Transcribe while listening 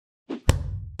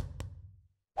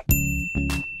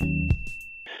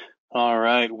All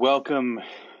right, welcome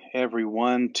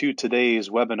everyone to today's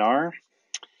webinar.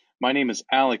 My name is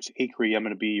Alex Acree. I'm going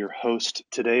to be your host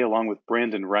today along with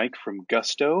Brandon Reich from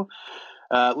Gusto.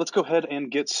 Let's go ahead and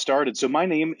get started. So my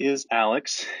name is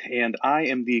Alex, and I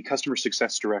am the Customer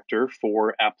Success Director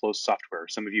for Aplos Software.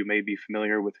 Some of you may be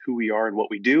familiar with who we are and what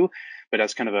we do, but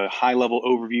as kind of a high-level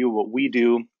overview, what we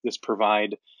do is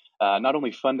provide not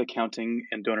only fund accounting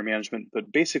and donor management,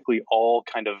 but basically all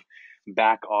kind of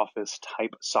back office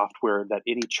type software that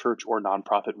any church or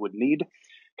nonprofit would need.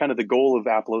 Kind of the goal of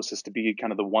Aplos is to be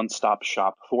kind of the one-stop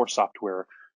shop for software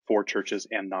for churches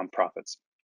and nonprofits.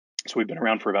 So we've been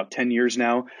around for about 10 years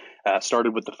now,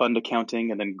 started with the fund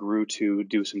accounting and then grew to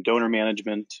do some donor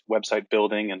management, website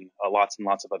building, and lots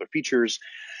of other features.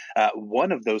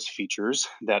 One of those features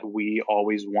that we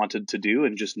always wanted to do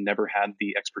and just never had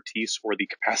the expertise or the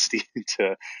capacity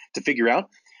to figure out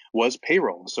was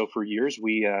payroll. So for years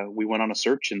we went on a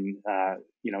search and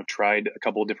tried a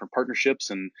couple of different partnerships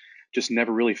and just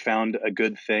never really found a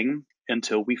good thing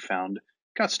until we found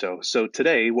Gusto. So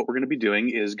today what we're going to be doing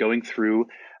is going through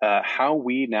how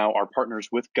we now are partners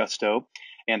with Gusto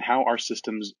and how our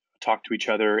systems talk to each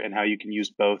other and how you can use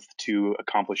both to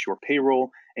accomplish your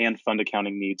payroll and fund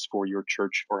accounting needs for your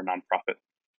church or a nonprofit.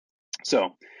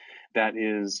 So that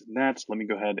is that. Let me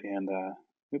go ahead and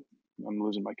I'm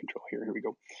losing my control here. Here we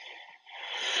go.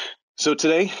 So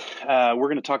today we're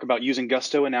going to talk about using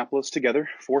Gusto and Aplos together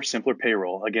for simpler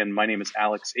payroll. Again, my name is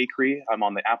Alex Acree. I'm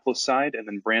on the Aplos side, and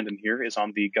then Brandon here is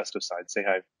on the Gusto side. Say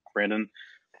hi, Brandon.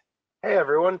 Hey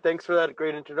everyone, thanks for that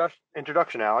great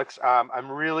introduction, Alex.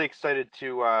 I'm really excited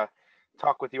to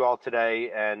talk with you all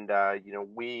today, and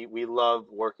we love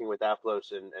working with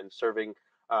Aplos and serving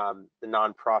the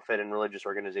nonprofit and religious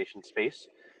organization space.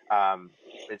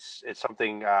 It's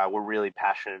something we're really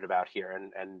passionate about here,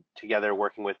 and together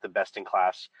working with the best in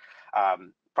class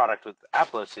product with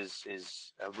Aplos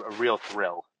is a real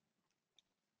thrill.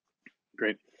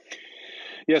 Great.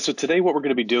 Yeah, so today what we're going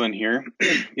to be doing here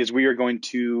is we are going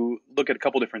to look at a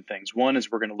couple different things. One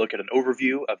is we're going to look at an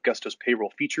overview of Gusto's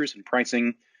payroll features and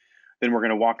pricing. Then we're going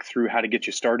to walk through how to get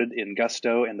you started in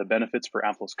Gusto and the benefits for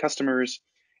Aplos customers,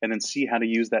 and then see how to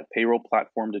use that payroll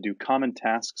platform to do common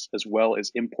tasks as well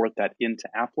as import that into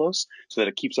Aplos so that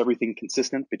it keeps everything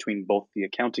consistent between both the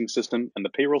accounting system and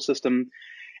the payroll system.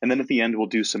 And then at the end, we'll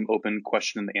do some open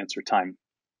question and answer time.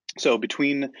 So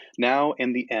between now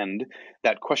and the end,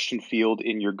 that question field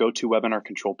in your GoToWebinar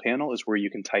control panel is where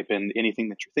you can type in anything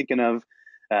that you're thinking of.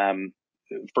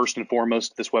 First and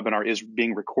foremost, this webinar is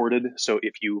being recorded. So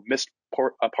if you missed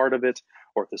a part of it,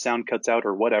 or if the sound cuts out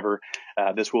or whatever,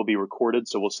 this will be recorded.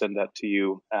 So we'll send that to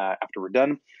you after we're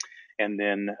done. And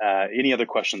then any other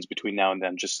questions between now and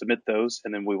then, just submit those,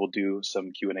 and then we will do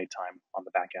some Q&A time on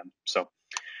the back end. So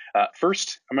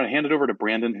first, I'm going to hand it over to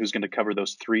Brandon, who's going to cover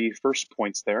those three first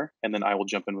points there, and then I will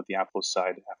jump in with the Aplos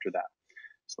side after that.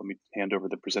 So let me hand over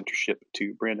the presentership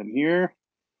to Brandon here.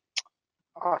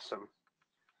 Awesome.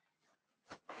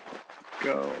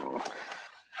 Go.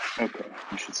 Okay,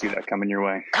 you should see that coming your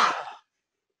way.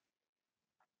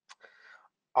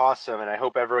 Awesome, and I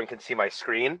hope everyone can see my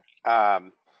screen.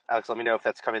 Alex, let me know if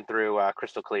that's coming through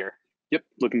crystal clear. Yep,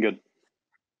 looking good.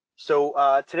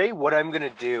 So today what I'm going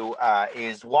to do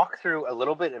is walk through a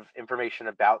little bit of information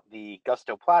about the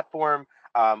Gusto platform,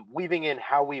 weaving in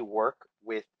how we work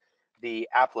with the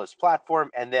Aplos platform,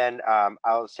 and then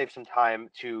I'll save some time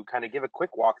to kind of give a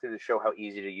quick walkthrough to show how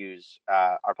easy to use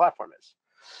our platform is.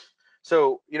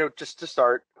 So, just to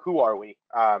start, who are we?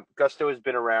 Gusto has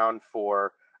been around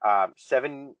for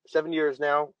 7 years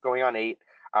now, going on 8.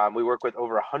 We work with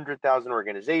over 100,000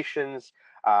 organizations.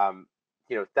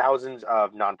 Thousands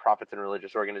of nonprofits and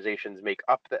religious organizations make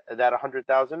up that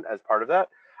 100,000 as part of that.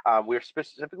 We're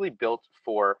specifically built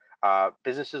for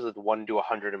businesses with 1 to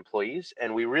 100 employees,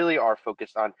 and we really are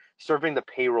focused on serving the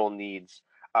payroll needs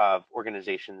of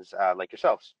organizations like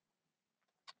yourselves.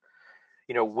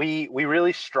 We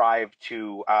really strive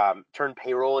to turn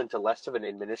payroll into less of an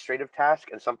administrative task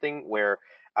and something where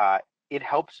it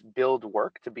helps build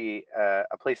work to be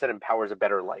a place that empowers a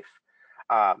better life.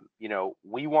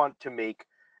 We want to make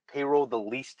payroll the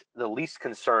least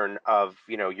concern of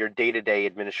your day-to-day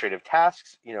administrative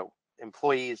tasks.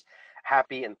 Employees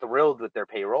happy and thrilled with their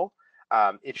payroll.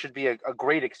 It should be a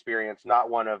great experience, not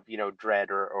one of dread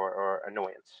or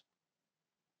annoyance.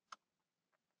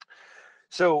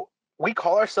 So we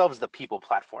call ourselves the people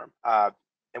platform.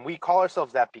 And we call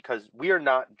ourselves that because we are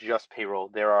not just payroll.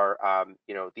 There are,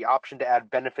 the option to add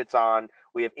benefits on.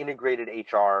 We have integrated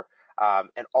HR.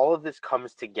 And all of this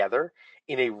comes together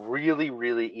in a really,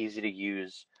 really easy to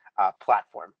use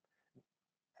platform.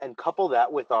 and couple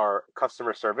that with our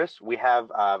customer service. We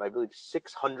have, I believe,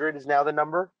 600 is now the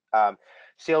number,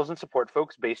 sales and support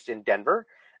folks based in Denver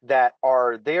that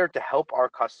are there to help our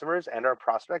customers and our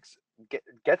prospects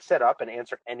get set up and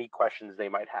answer any questions they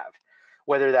might have,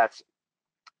 whether that's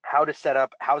how to set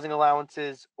up housing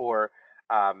allowances or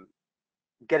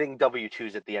getting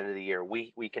W-2s at the end of the year.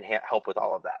 We can help with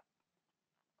all of that.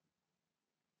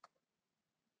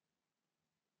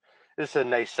 This is a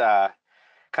nice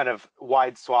kind of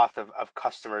wide swath of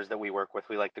customers that we work with.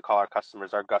 We like to call our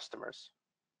customers our customers.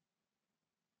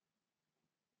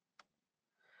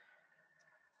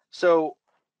 So,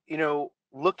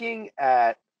 looking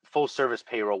at full service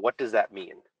payroll, what does that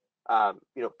mean?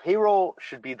 Payroll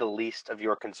should be the least of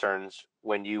your concerns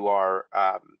when you are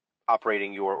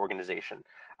operating your organization.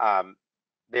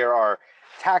 There are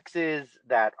taxes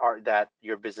that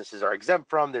your businesses are exempt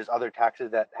from. There's other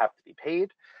taxes that have to be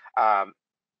paid,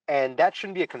 and that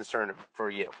shouldn't be a concern for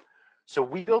you. So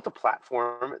we built a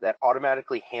platform that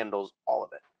automatically handles all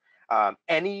of it.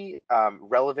 Any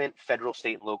relevant federal,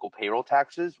 state, and local payroll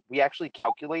taxes, we actually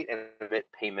calculate and remit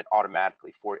payment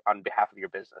automatically on behalf of your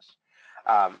business.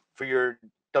 For your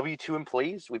W-2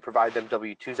 employees, we provide them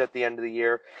W-2s at the end of the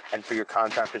year, and for your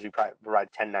contractors, we provide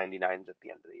 1099s at the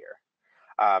end of the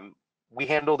year. We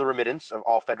handle the remittance of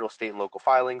all federal, state, and local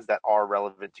filings that are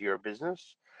relevant to your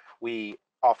business. We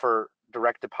offer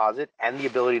direct deposit and the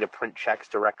ability to print checks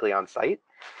directly on site.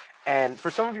 And for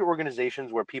some of your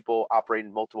organizations where people operate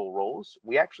in multiple roles,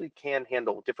 we actually can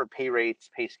handle different pay rates,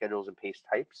 pay schedules, and pay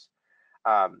types.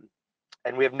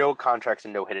 And we have no contracts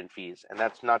and no hidden fees. And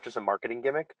that's not just a marketing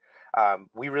gimmick.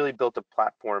 We really built a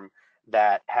platform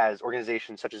that has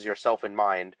organizations such as yourself in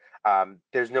mind.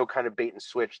 There's no kind of bait and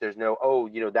switch. There's no,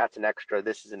 that's an extra,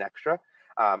 this is an extra.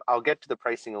 I'll get to the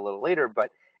pricing a little later,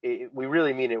 but we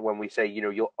really mean it when we say,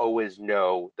 you'll always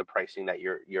know the pricing that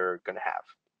you're going to have.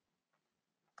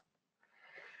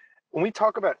 When we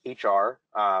talk about HR,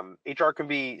 HR can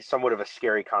be somewhat of a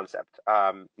scary concept.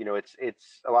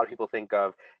 It's a lot of people think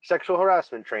of sexual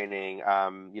harassment training,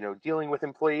 dealing with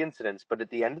employee incidents, but at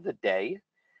the end of the day,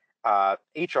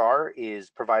 HR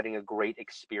is providing a great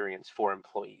experience for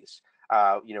employees.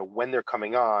 When they're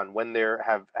coming on, when they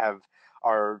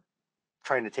are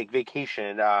trying to take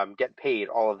vacation, get paid,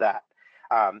 all of that.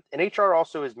 And HR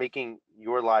also is making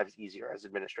your lives easier as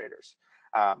administrators.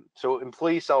 So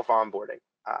employee self-onboarding.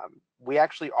 We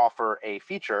actually offer a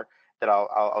feature that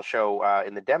I'll show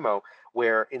in the demo,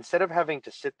 where instead of having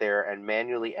to sit there and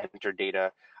manually enter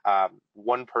data,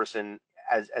 one person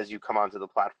as you come onto the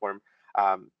platform,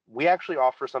 we actually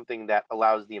offer something that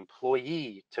allows the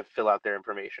employee to fill out their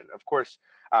information. Of course,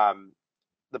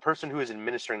 the person who is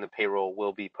administering the payroll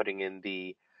will be putting in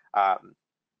the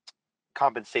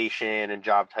compensation and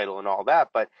job title and all that,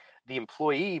 but the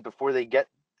employee, before they get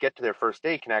to their first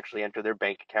day, can actually enter their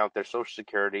bank account, their social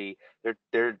security,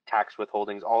 their tax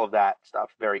withholdings, all of that stuff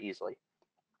very easily.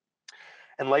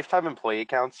 And lifetime employee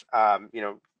accounts,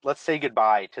 let's say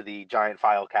goodbye to the giant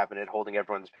file cabinet holding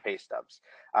everyone's pay stubs.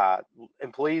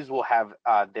 Employees will have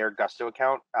their Gusto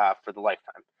account for the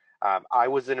lifetime. I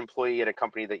was an employee at a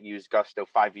company that used Gusto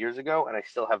 5 years ago, and I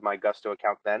still have my Gusto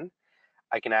account then.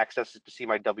 I can access it to see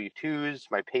my W-2s,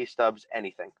 my pay stubs,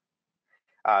 anything.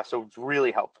 So it's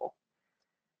really helpful.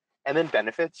 And then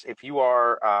benefits. If you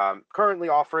are currently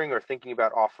offering or thinking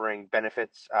about offering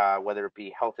benefits, whether it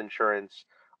be health insurance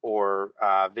or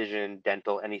vision,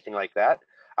 dental, anything like that,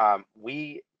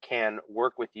 we can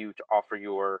work with you to offer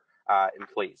your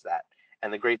employees that.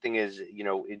 And the great thing is,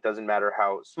 it doesn't matter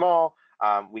how small,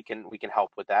 we can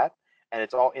help with that. And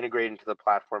it's all integrated into the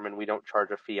platform, and we don't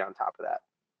charge a fee on top of that.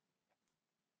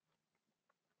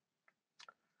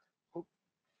 Ooh,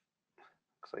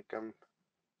 looks like I'm...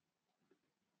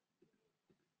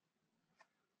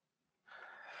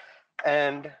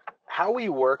 And how we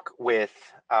work with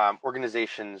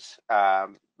organizations,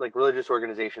 like religious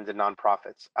organizations and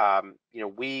nonprofits,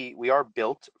 we are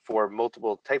built for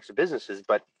multiple types of businesses,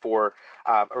 but for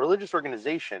a religious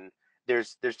organization,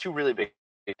 there's two really big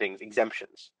things: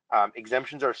 exemptions.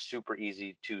 Exemptions are super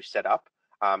easy to set up.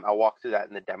 I'll walk through that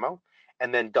in the demo,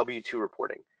 and then W-2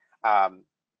 reporting.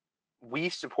 We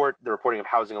support the reporting of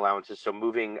housing allowances, so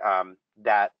moving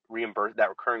that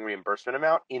recurring reimbursement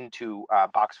amount into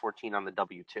box 14 on the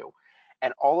W-2,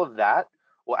 and all of that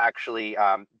will actually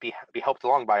be helped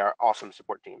along by our awesome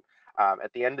support team.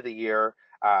 At the end of the year,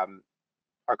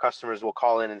 our customers will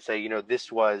call in and say,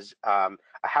 this was a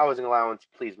housing allowance,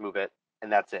 please move it,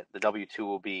 and that's it. The W-2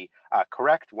 will be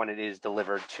correct when it is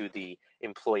delivered to the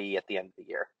employee at the end of the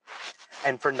year.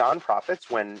 And for nonprofits,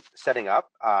 when setting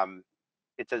up,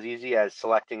 it's as easy as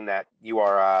selecting that you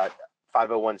are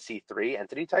 501c3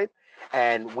 entity type,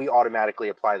 and we automatically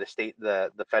apply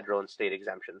the federal and state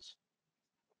exemptions.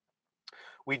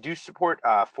 We do support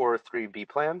 403B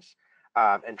plans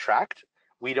and tracked.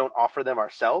 We don't offer them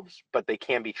ourselves, but they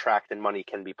can be tracked and money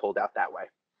can be pulled out that way.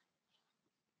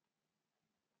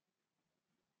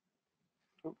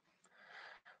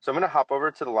 So I'm going to hop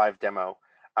over to the live demo.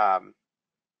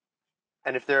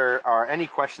 And if there are any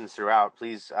questions throughout,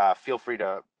 please feel free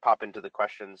to pop into the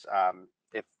questions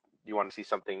if you want to see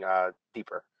something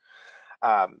deeper.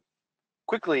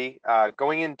 Quickly,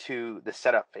 going into the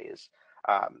setup phase,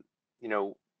 you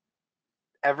know,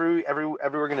 every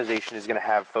organization is going to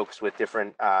have folks with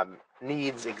different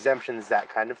needs, exemptions,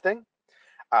 that kind of thing.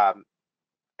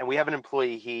 And we have an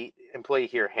employee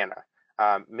here,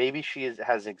 Hannah. Maybe she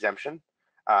has an exemption.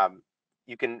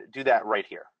 You can do that right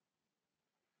here.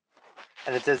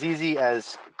 And it's as easy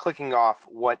as clicking off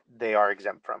what they are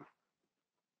exempt from.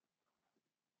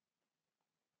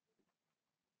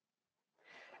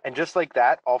 And just like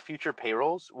that, all future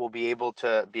payrolls will be able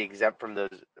to be exempt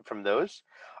from those,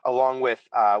 along with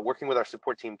working with our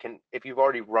support team. If you've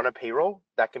already run a payroll,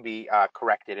 that can be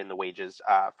corrected in the wages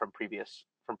from previous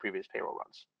payroll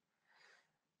runs.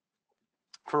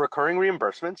 For recurring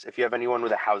reimbursements, if you have anyone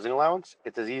with a housing allowance,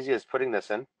 it's as easy as putting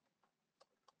this in.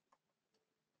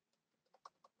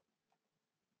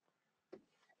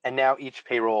 And now each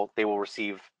payroll, they will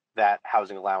receive that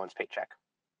housing allowance paycheck.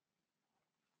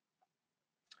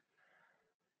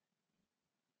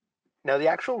 Now, the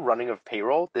actual running of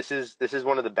payroll, this is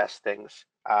one of the best things.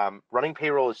 Running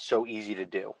payroll is so easy to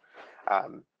do.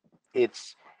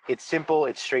 It's simple,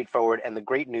 it's straightforward, and the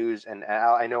great news, and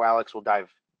I know Alex will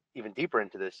dive even deeper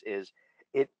into this, is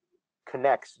it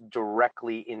connects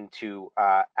directly into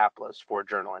Aplos for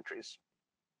journal entries.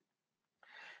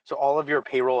 So all of your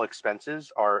payroll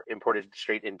expenses are imported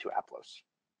straight into Aplos.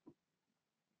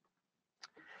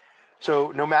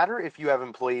 So no matter if you have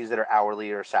employees that are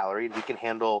hourly or salaried, we can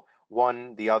handle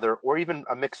one, the other, or even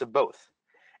a mix of both.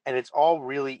 And it's all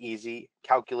really easy,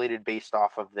 calculated based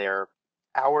off of their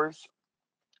hours,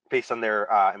 based on their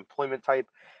employment type,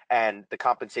 and the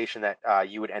compensation that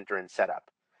you would enter and set up.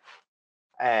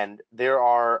 And there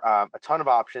are a ton of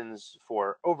options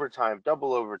for overtime,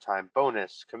 double overtime,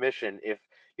 bonus, commission. If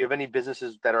you have any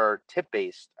businesses that are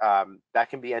tip-based, that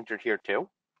can be entered here too.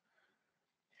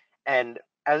 And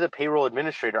as a payroll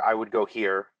administrator, I would go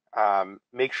here,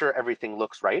 make sure everything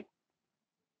looks right.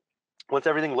 Once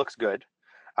everything looks good,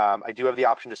 I do have the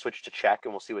option to switch to check,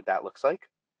 and we'll see what that looks like.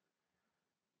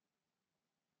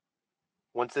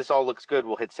 Once this all looks good,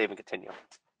 we'll hit save and continue.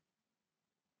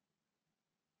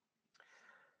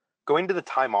 Going to the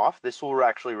time off, this will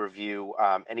actually review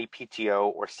any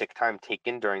PTO or sick time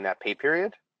taken during that pay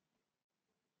period.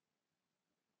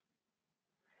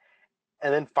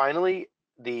 And then finally,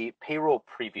 the payroll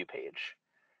preview page.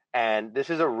 And this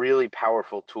is a really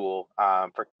powerful tool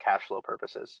for cash flow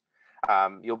purposes.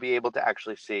 You'll be able to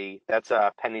actually see, that's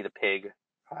Penny the Pig.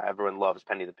 Everyone loves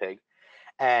Penny the Pig.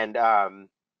 And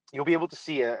you'll be able to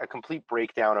see a complete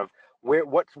breakdown of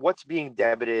what's being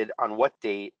debited on what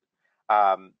date,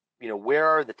 where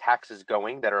are the taxes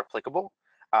going that are applicable,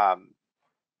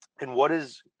 and what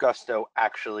is Gusto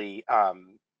actually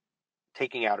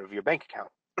taking out of your bank account.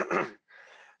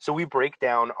 So we break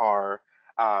down our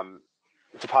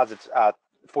deposits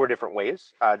 4 different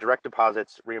ways: direct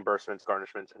deposits, reimbursements,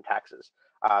 garnishments, and taxes.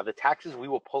 The taxes we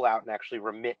will pull out and actually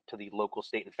remit to the local,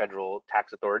 state, and federal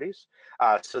tax authorities.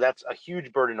 So that's a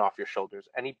huge burden off your shoulders.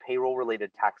 Any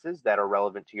payroll-related taxes that are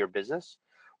relevant to your business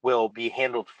will be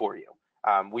handled for you.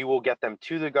 We will get them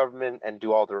to the government and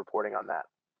do all the reporting on that.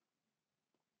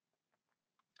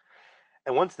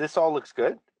 And once this all looks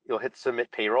good, you'll hit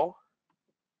submit payroll.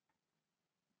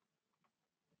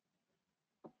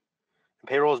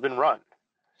 Payroll has been run.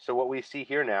 So what we see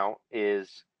here now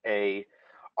is a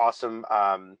awesome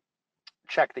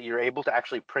check that you're able to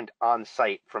actually print on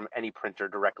site from any printer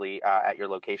directly at your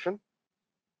location,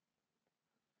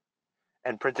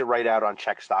 and print it right out on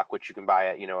check stock, which you can buy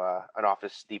at an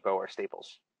Office Depot or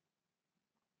Staples.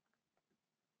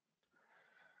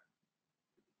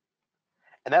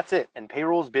 And that's it. And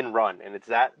payroll's been run, and it's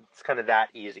kind of that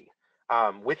easy.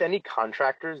 With any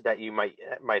contractors that you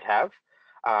might have,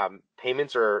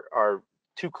 payments are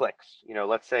 2 clicks.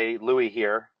 Let's say Louis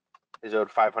here is owed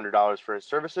 $500 for his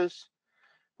services.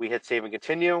 We hit save and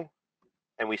continue,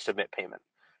 and we submit payment.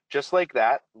 Just like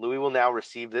that, Louis will now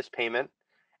receive this payment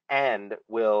and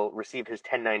will receive his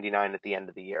 1099 at the end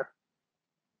of the year.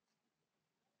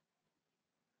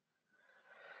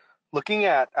 Looking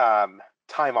at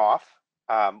time off,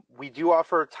 we do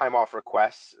offer time off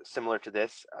requests similar to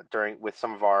this with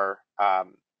some of our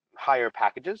higher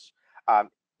packages.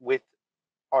 With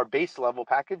our base level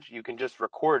package, you can just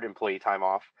record employee time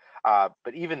off,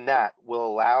 but even that will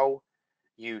allow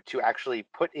you to actually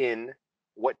put in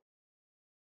what,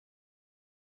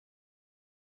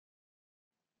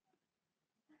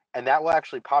 and that will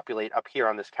actually populate up here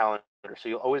on this calendar. So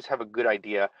you'll always have a good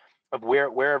idea of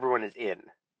where everyone is in,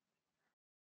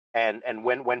 and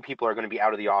when people are going to be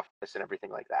out of the office and everything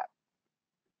like that.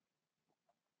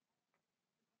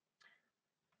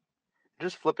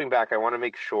 Just flipping back, I want to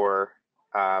make sure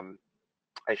I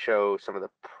show some of the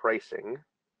pricing.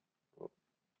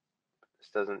 This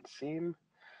doesn't seem,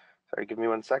 sorry, give me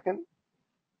 1 second.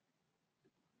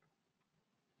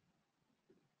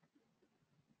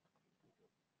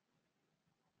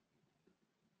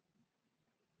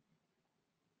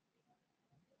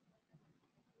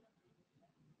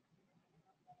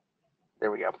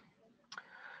 There we go.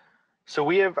 So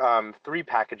we have 3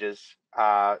 packages,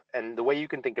 and the way you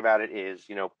can think about it is,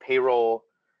 payroll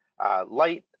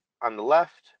light on the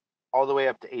left, all the way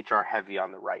up to HR heavy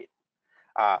on the right.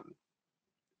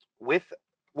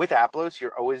 With Aplos,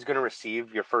 you're always going to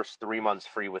receive your first 3 months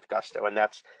free with Gusto, and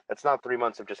that's not 3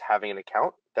 months of just having an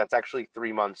account. That's actually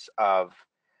 3 months of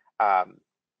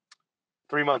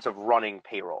 3 months of running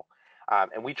payroll,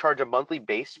 and we charge a monthly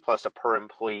base plus a per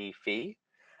employee fee.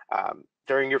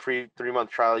 During your free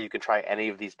 3-month trial, you can try any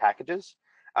of these packages.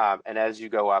 And as you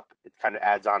go up, it kind of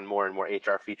adds on more and more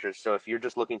HR features. So if you're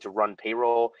just looking to run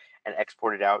payroll and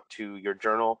export it out to your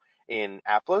journal in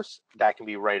Aplos, that can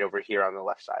be right over here on the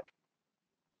left side.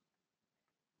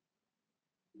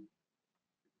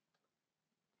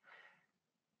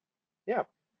 Yeah.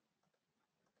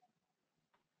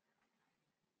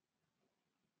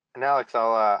 And Alex,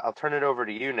 I'll turn it over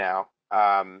to you now,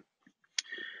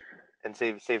 and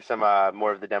save some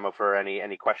more of the demo for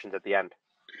any questions at the end.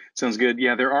 Sounds good.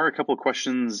 Yeah, there are a couple of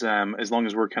questions, as long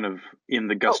as we're kind of in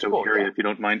the Gusto area, if you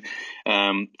don't mind.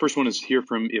 First one is here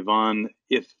from Yvonne.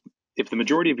 If the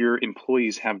majority of your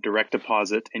employees have direct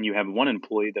deposit and you have one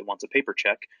employee that wants a paper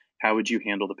check, how would you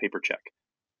handle the paper check?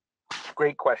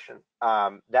 Great question.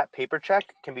 That paper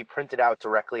check can be printed out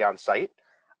directly on site.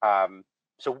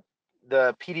 So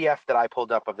the PDF that I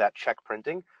pulled up of that check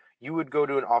printing, you would go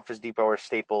to an Office Depot or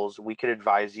Staples. We could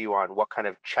advise you on what kind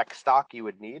of check stock you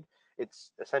would need.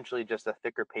 It's essentially just a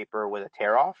thicker paper with a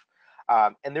tear off.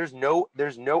 And there's no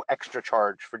extra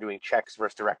charge for doing checks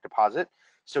versus direct deposit.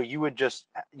 So you would just,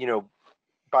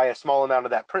 buy a small amount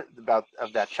of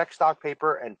that check stock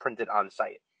paper and print it on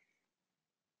site.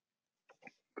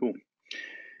 Cool.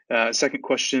 Second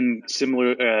question,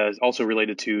 similar, also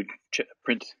related to check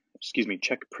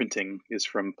printing, is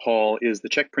from Paul. Is the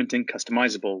check printing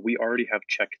customizable? We already have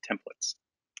check templates.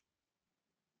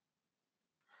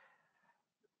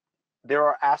 There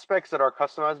are aspects that are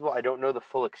customizable. I don't know the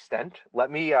full extent. Let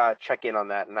me check in on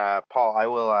that. And Paul, I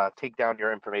will take down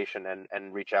your information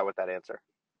and reach out with that answer.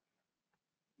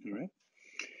 All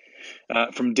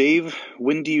right. From Dave,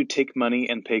 when do you take money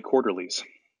and pay quarterlies?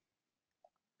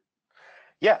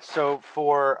 Yeah, so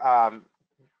for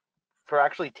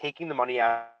actually taking the money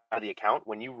out of the account,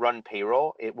 when you run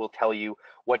payroll, it will tell you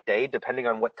what day, depending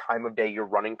on what time of day you're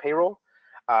running payroll.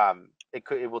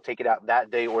 It will take it out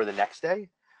that day or the next day.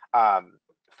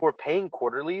 For paying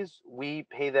quarterlies, we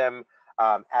pay them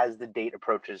as the date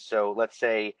approaches. So let's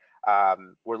say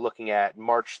we're looking at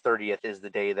March 30th is the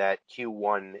day that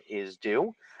Q1 is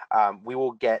due. We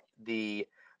will get the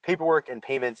paperwork and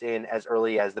payments in as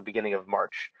early as the beginning of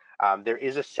March. There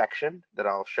is a section that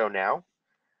I'll show now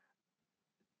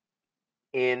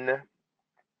in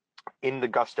the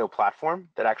Gusto platform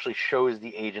that actually shows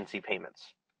the agency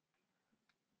payments.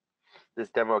 This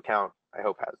demo account, I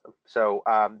hope, has them. So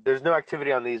there's no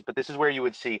activity on these, but this is where you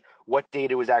would see what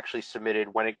data was actually submitted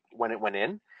when it went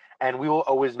in, and we will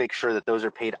always make sure that those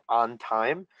are paid on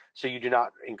time, so you do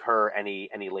not incur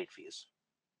any late fees.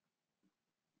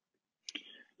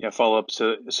 Yeah, follow up.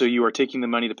 So you are taking the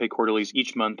money to pay quarterlies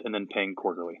each month and then paying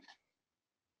quarterly.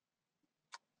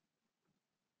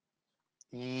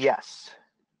 Yes.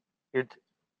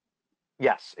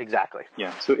 Yes, exactly.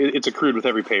 Yeah, so it's accrued with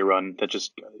every pay run that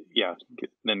just,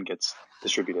 then gets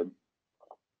distributed.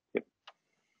 Yep.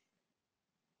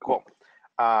 Cool.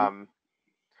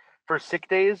 For sick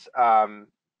days, you're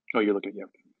looking, yeah.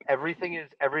 Everything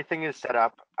is set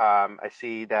up. I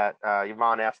see that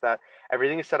Yvonne asked that.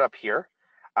 Everything is set up here.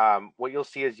 What you'll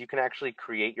see is you can actually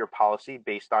create your policy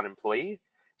based on employee.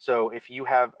 So if you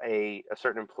have a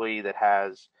certain employee that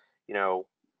has,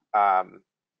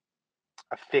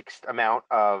 a fixed amount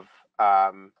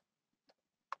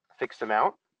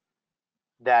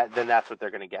then that's what they're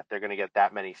going to get. They're going to get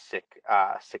that many sick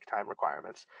time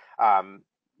requirements.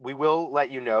 we will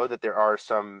let you know that there are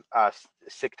some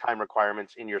sick time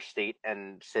requirements in your state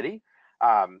and city.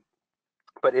 Um,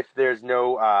 but if there's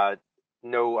no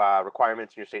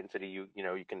requirements in your state and city, you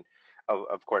can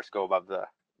of course go above the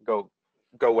go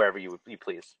go wherever you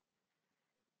please.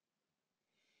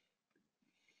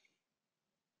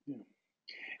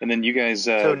 And then you guys,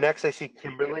 So next, I see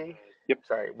Kimberly. yep.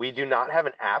 Sorry, we do not have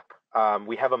an app.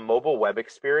 We have a mobile web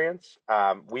experience.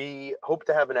 We hope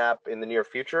to have an app in the near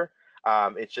future.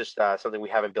 It's just something we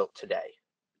haven't built today.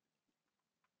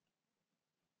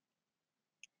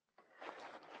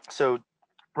 So,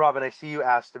 Robin, I see you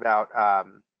asked about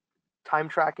time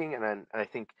tracking, and I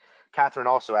think Catherine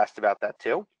also asked about that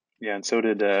too. Yeah, and so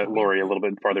did So Lori a little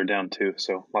bit farther down too.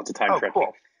 So lots of time tracking.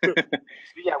 Cool. So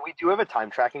yeah, we do have a time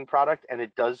tracking product, and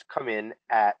it does come in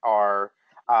at our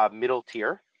middle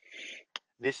tier.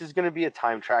 This is going to be a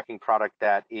time tracking product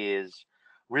that is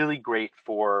really great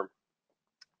for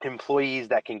employees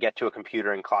that can get to a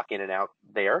computer and clock in and out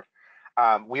there.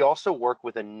 We also work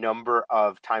with a number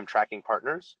of time tracking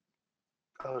partners.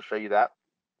 I'll show you that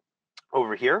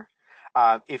over here.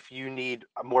 If you need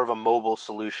more of a mobile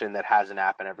solution that has an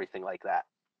app and everything like that.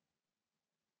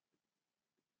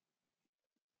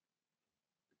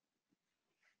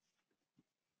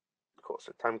 Cool.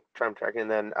 So time tracking,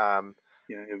 and then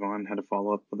yeah, Yvonne had a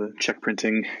follow up with the check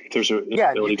printing. If there's an yeah,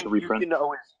 and ability to reprint. you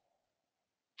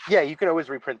can always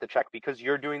reprint the check because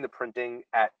you're doing the printing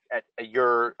at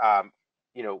your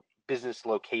business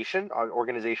location,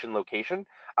 organization location.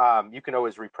 You can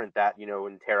always reprint that,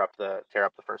 and tear up the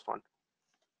first one.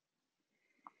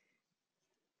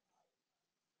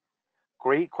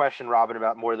 Great question, Robin,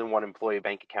 about more than one employee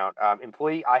bank account.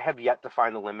 Employee, I have yet to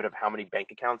find the limit of how many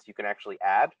bank accounts you can actually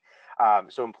add.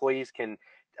 So employees can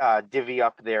divvy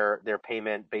up their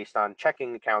payment based on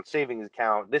checking account, savings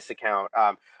account, this account.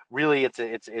 Really, it's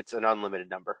an unlimited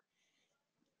number.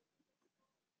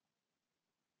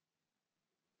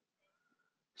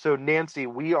 So Nancy,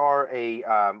 we are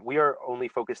only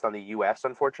focused on the U.S.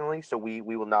 unfortunately, so we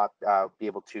will not be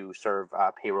able to serve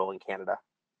payroll in Canada.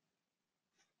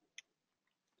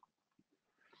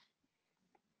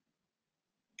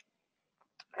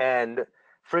 And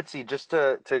Fritzy, just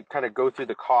to kind of go through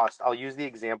the cost, I'll use the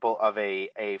example of a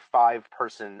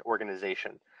 5-person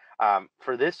organization.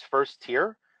 For this first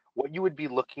tier, what you would be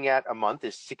looking at a month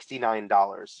is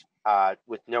 $69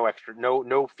 with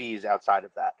no fees outside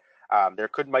of that. There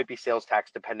might be sales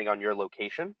tax depending on your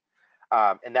location.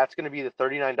 And that's going to be the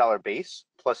 $39 base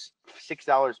plus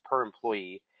 $6 per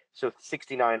employee. So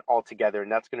 69 altogether.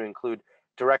 And that's going to include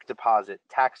direct deposit,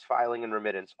 tax filing and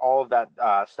remittance, all of that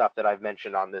stuff that I've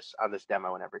mentioned on this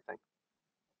demo and everything.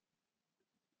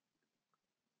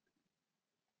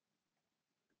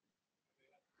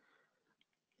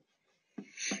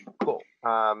 Cool.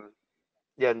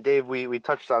 Yeah, and Dave, we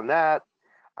touched on that.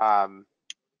 And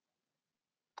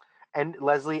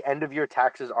Leslie, end of year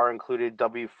taxes are included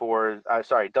W2s,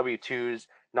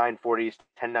 940s,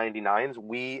 1099s.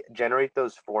 We generate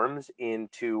those forms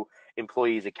into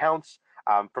employees' accounts.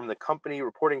 From the company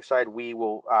reporting side, we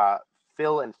will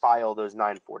fill and file those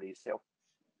 940s too.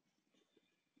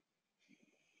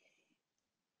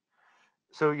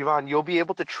 So Yvonne, you'll be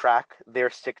able to track their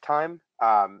sick time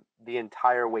the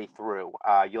entire way through.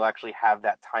 You'll actually have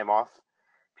that time off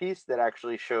piece that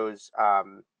actually shows how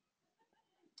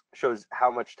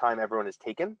much time everyone has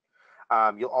taken.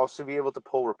 You'll also be able to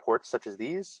pull reports such as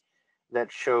these that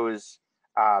shows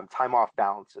time off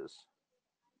balances.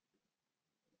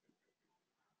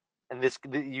 And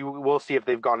you will see if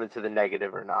they've gone into the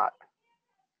negative or not.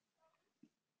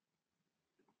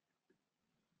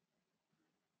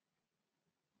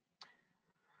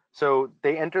 So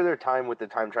they enter their time with the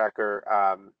time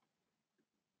tracker.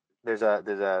 There's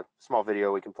a small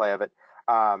video we can play of it.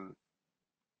 By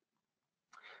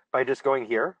just going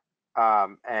here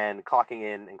and clocking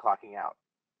in and clocking out.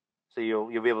 So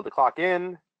you'll be able to clock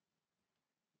in,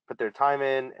 put their time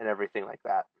in, and everything like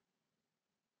that.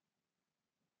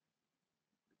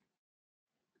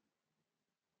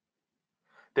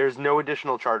 There's no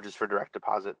additional charges for direct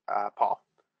deposit, Paul.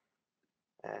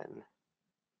 And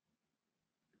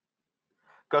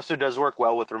Gusto does work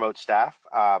well with remote staff.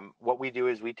 What we do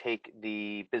is we take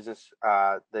the business,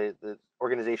 the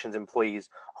organization's employees'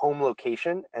 home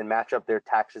location and match up their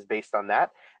taxes based on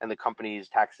that, and the company's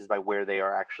taxes by where they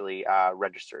are actually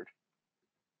registered.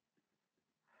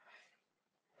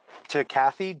 To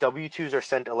Kathy, W-2s are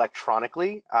sent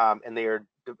electronically, and they are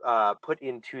put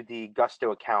into the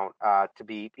Gusto account to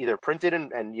be either printed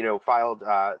and filed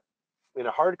in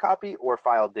a hard copy or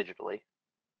filed digitally.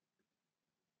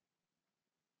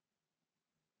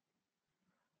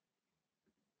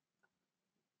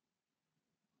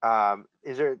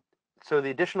 So the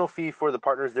additional fee for the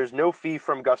partners, there's no fee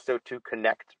from Gusto to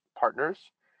connect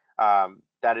partners.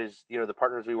 That is, the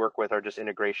partners we work with are just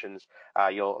integrations.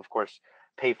 You'll of course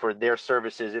pay for their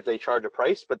services if they charge a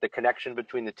price, but the connection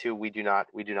between the two, we do not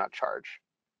charge.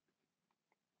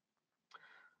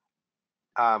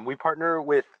 We partner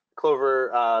with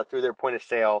Clover through their point of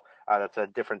sale. That's a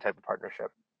different type of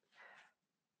partnership.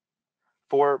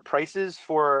 For prices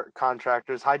for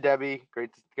contractors, hi Debbie,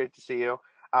 great to see you.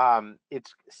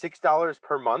 It's $6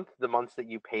 per month, the months that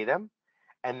you pay them,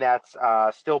 and that's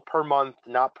still per month,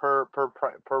 not per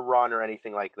run or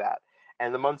anything like that.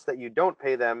 And the months that you don't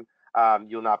pay them,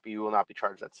 you will not be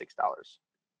charged that $6.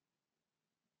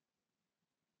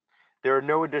 There are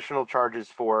no additional charges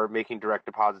for making direct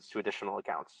deposits to additional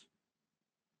accounts.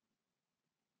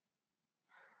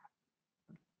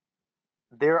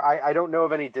 I don't know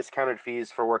of any discounted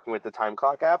fees for working with the time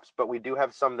clock apps, but we do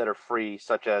have some that are free,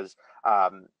 such as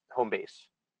Homebase.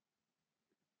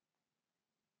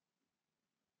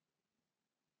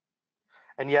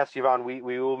 And yes, Yvonne, we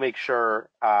will make sure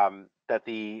that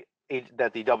the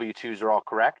W-2s are all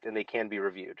correct and they can be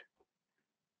reviewed.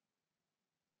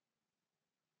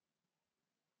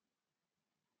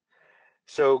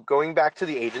 So going back to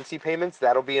the agency payments,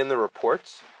 that'll be in the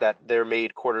reports that they're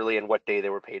made quarterly and what day they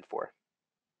were paid for.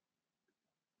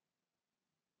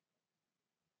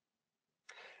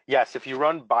 Yes, if you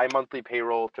run bi-monthly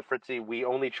payroll to Fritzy, we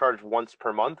only charge once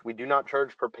per month. We do not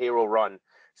charge per payroll run.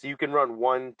 So you can run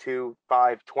 1, 2,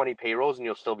 5, 20 payrolls and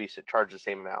you'll still be charged the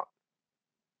same amount.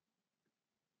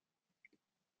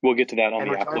 We'll get to that on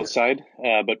the Aplos side,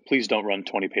 but please don't run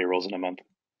 20 payrolls in a month.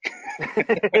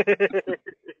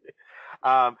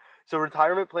 So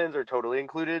retirement plans are totally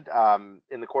included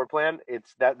in the core plan.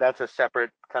 That's a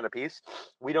separate kind of piece.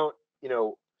 We don't,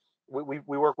 we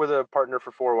work with a partner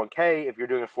for 401k. If you're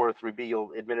doing a 403b,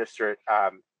 you'll administer it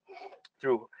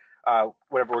through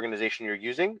whatever organization you're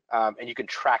using, and you can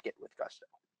track it with Gusto.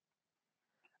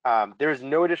 There is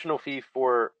no additional fee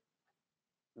for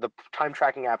the time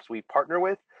tracking apps we partner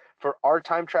with. For our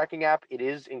time tracking app, it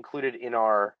is included in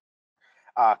our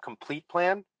complete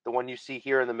plan, the one you see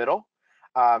here in the middle,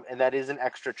 and that is an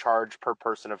extra charge per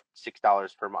person of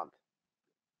 $6 per month.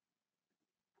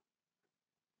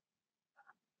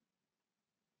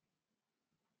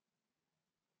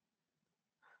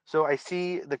 So I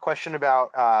see the question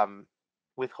about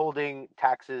withholding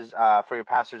taxes for your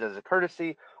pastors as a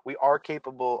courtesy. We are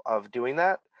capable of doing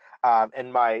that,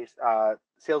 and my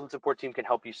sales and support team can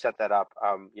help you set that up.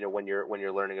 When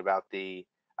you're learning about the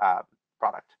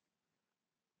product.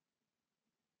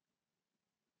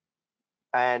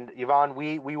 And Yvonne,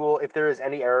 we will, if there is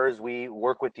any errors, we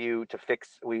work with you to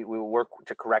fix. We will work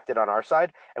to correct it on our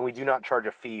side, and we do not charge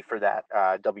a fee for that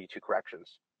W-2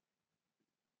 corrections.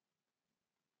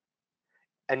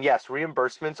 And yes,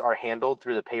 reimbursements are handled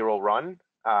through the payroll run.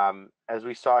 As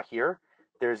we saw here,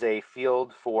 there's a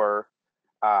field for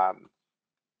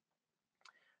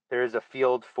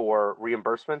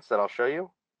reimbursements that I'll show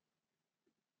you,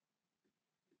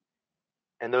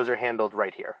 and those are handled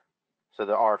right here. So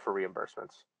the R for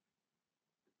reimbursements.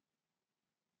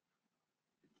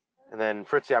 And then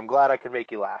Fritzy, I'm glad I could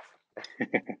make you laugh.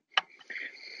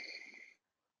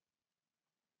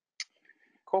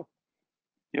 Cool.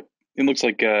 Yep. It looks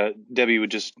like Debbie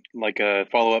would just like a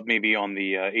follow up maybe on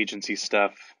the agency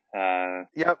stuff.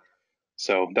 Yep.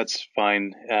 So that's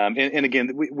fine. And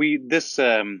again, this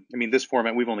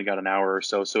format, we've only got an hour or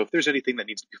so. So if there's anything that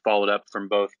needs to be followed up from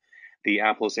both the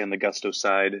Aplos and the Gusto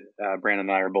side, Brandon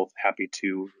and I are both happy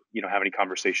to, have any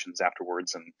conversations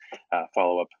afterwards and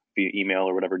follow up via email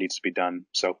or whatever needs to be done.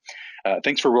 So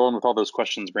thanks for rolling with all those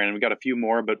questions, Brandon. We got a few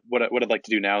more, but what I'd like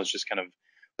to do now is just kind of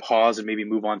pause and maybe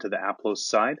move on to the Aplos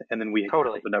side, and then we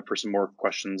open up for some more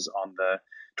questions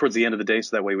towards the end of the day,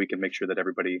 so that way we can make sure that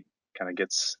everybody kind of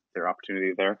gets their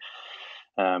opportunity there.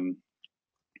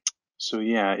 So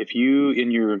yeah, if you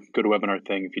in your GoToWebinar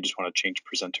thing, if you just want to change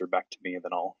presenter back to me, and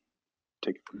then I'll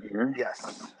take it from here.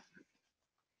 Yes.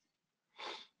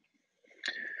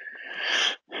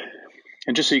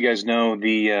 And just so you guys know,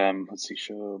 let's see,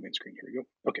 show main screen. Here we go.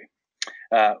 Okay.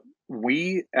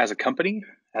 We as a company,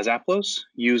 as Aplos,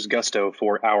 use Gusto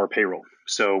for our payroll.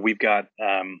 So we've got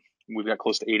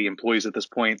close to 80 employees at this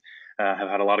point. Have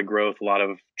had a lot of growth, a lot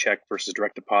of check versus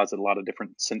direct deposit, a lot of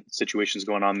different situations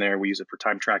going on there. We use it for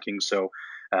time tracking. So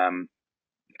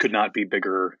could not be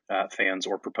bigger fans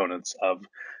or proponents of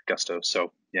Gusto.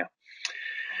 So yeah.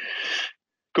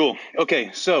 Cool.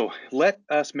 Okay, so let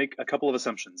us make a couple of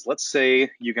assumptions. Let's say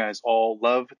you guys all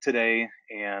love today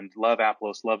and love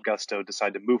Aplos, love Gusto,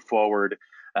 decide to move forward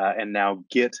and now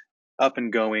get up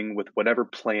and going with whatever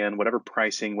plan, whatever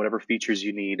pricing, whatever features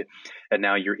you need. And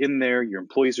now you're in there, your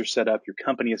employees are set up, your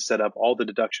company is set up, all the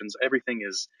deductions, everything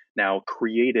is now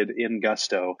created in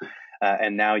Gusto.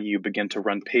 And now you begin to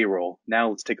run payroll. Now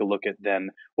let's take a look at then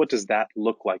what does that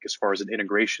look like as far as an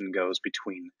integration goes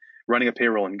between running a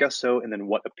payroll in Gusto and then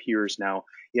what appears now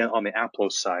on the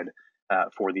Aplos side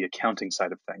for the accounting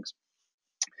side of things.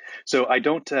 So I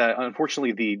don't,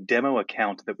 unfortunately, the demo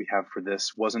account that we have for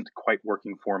this wasn't quite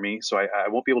working for me. So I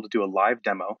won't be able to do a live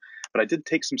demo, but I did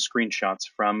take some screenshots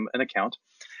from an account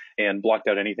and blocked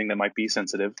out anything that might be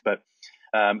sensitive. But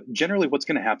generally what's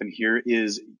going to happen here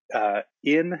is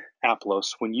in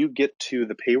Aplos, when you get to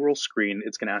the payroll screen,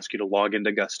 it's going to ask you to log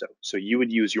into Gusto. So you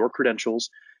would use your credentials,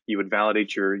 you would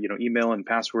validate your email and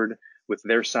password with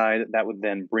their side. That would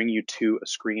then bring you to a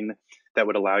screen that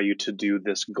would allow you to do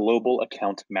this global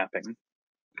account mapping.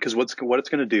 Because what it's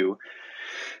going to do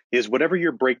is whatever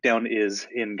your breakdown is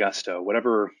in Gusto,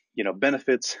 whatever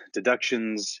benefits,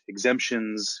 deductions,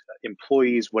 exemptions,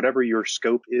 employees, whatever your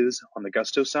scope is on the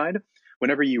Gusto side,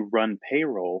 whenever you run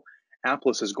payroll,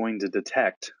 Aplos is going to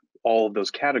detect all of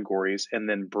those categories and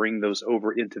then bring those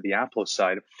over into the Aplos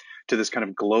side to this kind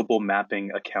of global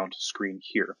mapping account screen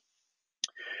here.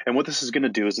 And what this is going to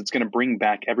do is it's going to bring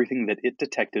back everything that it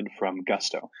detected from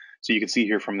Gusto. So you can see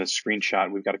here from this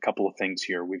screenshot, we've got a couple of things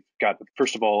here. We've got,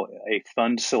 first of all, a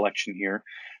fund selection here.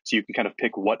 So you can kind of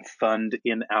pick what fund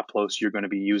in Aplos you're going to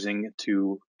be using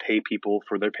to pay people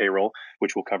for their payroll,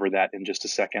 which we'll cover that in just a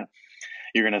second.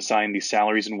 You're going to assign the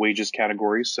salaries and wages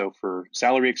categories. So for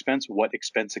salary expense, what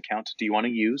expense account do you want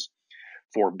to use?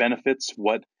 For benefits,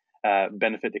 what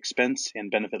benefit expense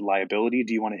and benefit liability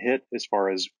do you want to hit as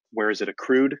far as where is it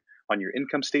accrued on your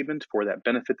income statement for that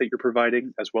benefit that you're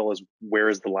providing, as well as where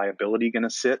is the liability going to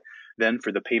sit then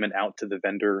for the payment out to the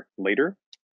vendor later.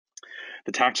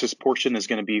 The taxes portion is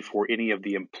going to be for any of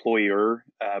the employer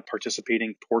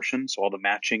participating portion, so all the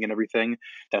matching and everything.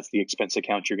 That's the expense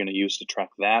account you're going to use to track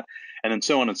that, and then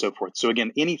so on and so forth. So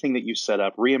again, anything that you set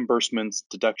up, reimbursements,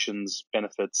 deductions,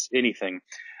 benefits, anything,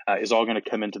 is all going to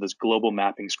come into this global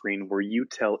mapping screen where you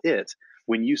tell it,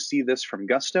 when you see this from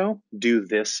Gusto, do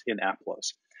this in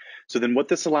Aplos. So then what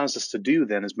this allows us to do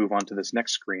then is move on to this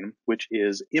next screen, which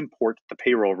is import the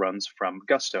payroll runs from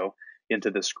Gusto into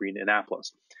this screen in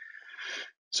Aplos.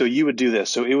 So you would do this.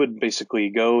 So it would basically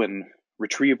go and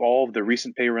retrieve all of the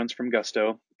recent pay runs from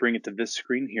Gusto, bring it to this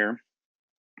screen here.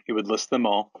 It would list them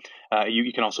all.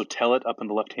 You can also tell it up in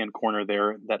the left-hand corner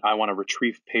there that I want to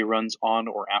retrieve pay runs on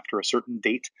or after a certain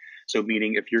date. So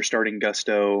meaning if you're starting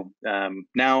Gusto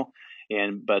now,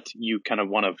 but you kind of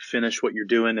want to finish what you're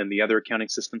doing in the other accounting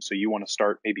system, so you want to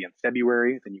start maybe in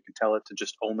February, then you can tell it to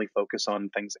just only focus on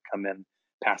things that come in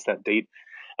past that date.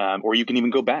 Or you can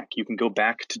even go back. You can go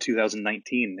back to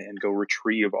 2019 and go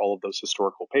retrieve all of those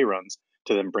historical pay runs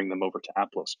to then bring them over to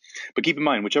Aplos. But keep in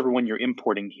mind, whichever one you're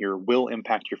importing here will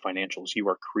impact your financials. You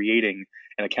are creating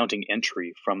an accounting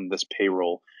entry from this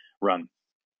payroll run.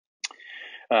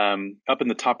 Up in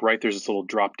the top right, there's this little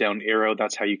drop-down arrow.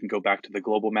 That's how you can go back to the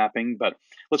global mapping. But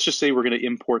let's just say we're going to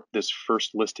import this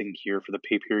first listing here for the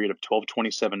pay period of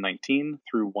 12/27/19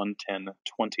 through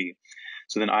 1/10/20.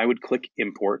 So then I would click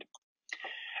import.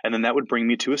 And then that would bring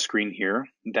me to a screen here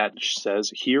that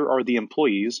says, here are the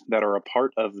employees that are a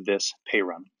part of this pay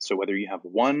run. So whether you have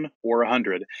 1 or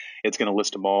 100, it's going to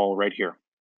list them all right here.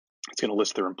 It's going to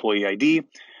list their employee ID,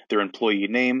 their employee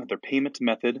name, their payment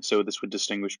method. So this would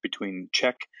distinguish between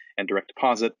check and direct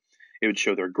deposit. It would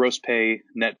show their gross pay,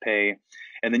 net pay.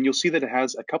 And then you'll see that it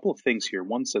has a couple of things here.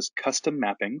 One says custom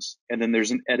mappings, and then there's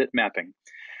an edit mapping.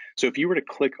 So if you were to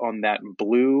click on that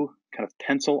blue kind of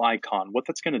pencil icon, what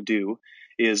that's going to do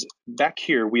is back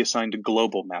here, we assigned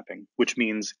global mapping, which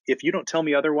means if you don't tell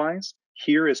me otherwise,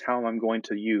 here is how I'm going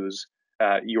to use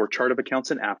your chart of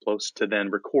accounts in Aplos to then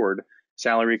record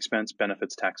salary, expense,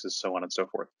 benefits, taxes, so on and so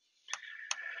forth.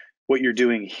 What you're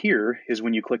doing here is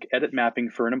when you click edit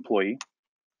mapping for an employee,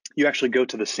 you actually go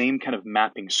to the same kind of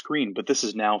mapping screen, but this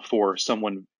is now for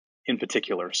someone in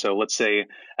particular. So let's say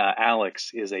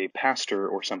Alex is a pastor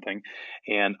or something,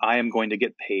 and I am going to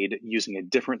get paid using a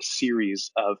different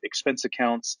series of expense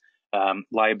accounts,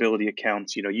 liability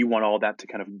accounts. You want all that to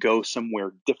kind of go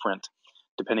somewhere different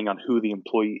depending on who the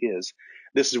employee is.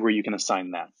 This is where you can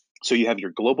assign that. So you have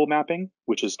your global mapping,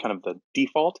 which is kind of the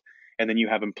default, and then you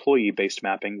have employee-based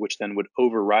mapping, which then would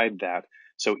override that.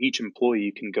 So each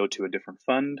employee can go to a different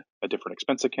fund, a different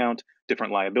expense account,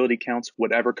 different liability accounts,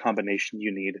 whatever combination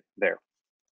you need there.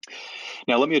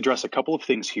 Now, let me address a couple of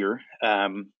things here.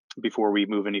 before we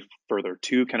move any further.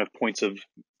 Two kind of points of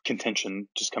contention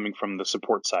just coming from the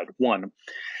support side. One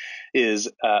is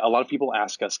a lot of people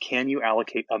ask us, can you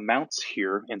allocate amounts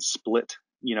here and split,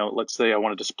 let's say I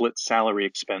wanted to split salary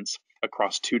expense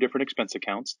across two different expense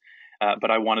accounts,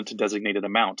 but I wanted to designate an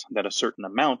amount, that a certain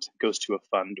amount goes to a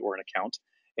fund or an account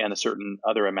and a certain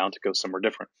other amount goes somewhere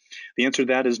different. The answer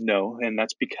to that is no, and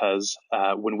that's because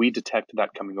when we detect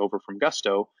that coming over from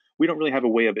Gusto, we don't really have a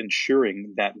way of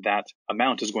ensuring that that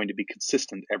amount is going to be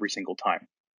consistent every single time.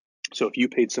 So if you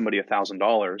paid somebody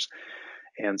 $1,000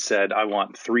 and said, I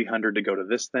want 300 to go to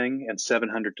this thing and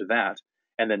 700 to that,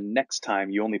 and then next time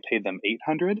you only paid them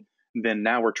 800, then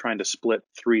now we're trying to split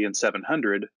 3 and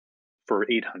 700 for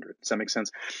 800. Does that make sense?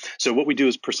 So what we do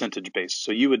is percentage based.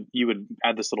 So you would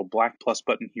add this little black plus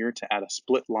button here to add a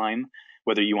split line,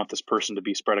 whether you want this person to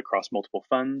be spread across multiple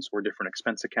funds or different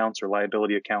expense accounts or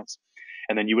liability accounts.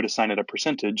 And then you would assign it a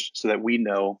percentage so that we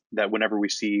know that whenever we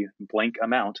see blank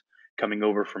amount coming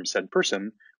over from said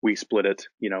person, we split it,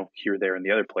 here, there, and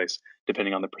the other place,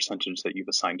 depending on the percentage that you've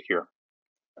assigned here.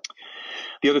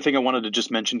 The other thing I wanted to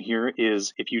just mention here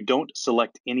is if you don't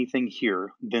select anything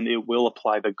here, then it will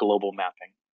apply the global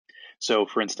mapping. So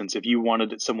for instance, if you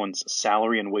wanted someone's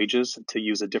salary and wages to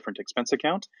use a different expense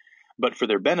account, but for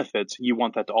their benefits, you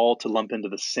want that all to lump into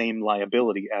the same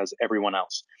liability as everyone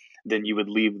else, then you would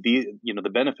leave the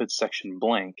benefits section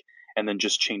blank and then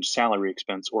just change salary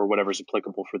expense or whatever's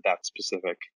applicable for that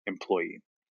specific employee.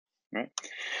 Right?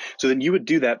 So then you would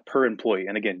do that per employee.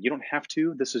 And again, you don't have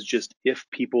to. This is just if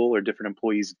people or different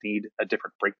employees need a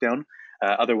different breakdown.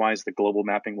 Otherwise, the global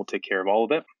mapping will take care of all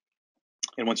of it.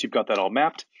 And once you've got that all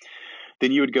mapped,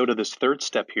 then you would go to this third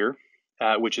step here,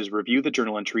 which is review the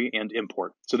journal entry and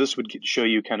import. So this would show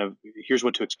you kind of, here's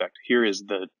what to expect. Here is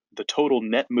the total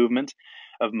net movement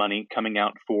of money coming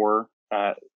out for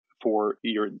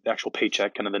your actual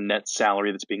paycheck, kind of the net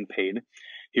salary that's being paid.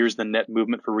 Here's the net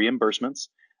movement for reimbursements.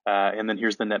 And then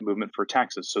here's the net movement for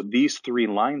taxes. So these three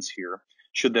lines here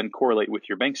should then correlate with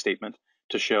your bank statement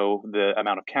to show the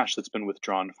amount of cash that's been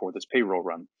withdrawn for this payroll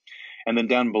run. And then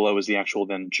down below is the actual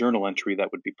then journal entry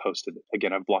that would be posted.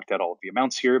 Again, I've blocked out all of the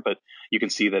amounts here, but you can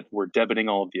see that we're debiting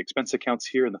all of the expense accounts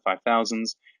here in the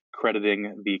 5,000s,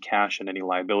 crediting the cash and any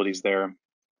liabilities there.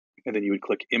 And then you would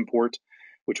click import,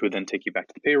 which would then take you back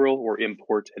to the payroll, or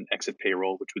import and exit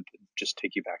payroll, which would just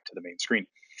take you back to the main screen.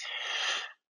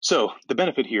 So the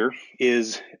benefit here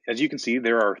is, as you can see,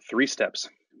 there are 3 steps.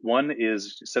 One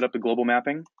is set up the global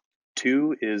mapping.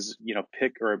 2 is,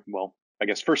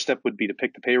 first step would be to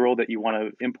pick the payroll that you want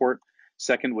to import.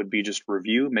 Second would be just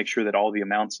review, make sure that all the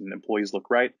amounts and employees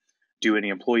look right. Do any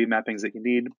employee mappings that you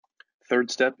need. Third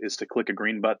step is to click a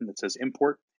green button that says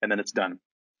import, and then it's done.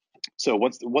 So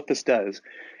what this does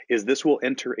is this will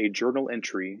enter a journal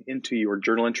entry into your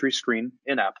journal entry screen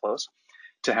in Aplos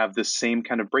to have this same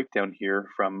kind of breakdown here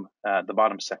from the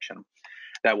bottom section.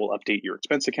 That will update your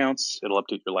expense accounts, it'll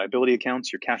update your liability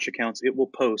accounts, your cash accounts. It will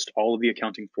post all of the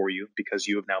accounting for you because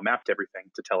you have now mapped everything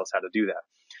to tell us how to do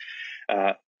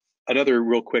that. Another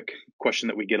real quick question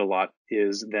that we get a lot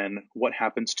is then what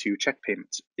happens to check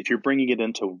payments? If you're bringing it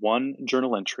into one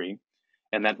journal entry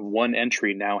and that one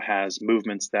entry now has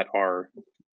movements that are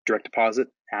direct deposit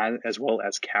as well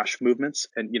as cash movements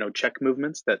and check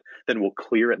movements that then will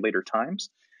clear at later times,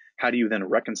 how do you then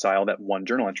reconcile that one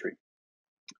journal entry?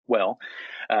 Well,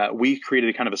 we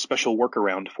created a kind of a special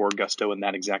workaround for Gusto in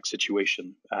that exact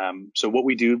situation. So what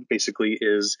we do basically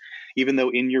is, even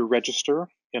though in your register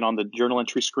and on the journal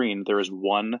entry screen, there is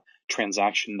one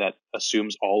transaction that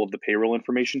assumes all of the payroll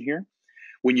information here,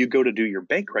 when you go to do your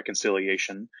bank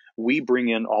reconciliation, we bring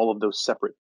in all of those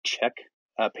separate check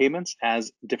payments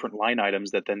as different line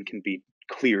items that then can be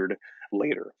cleared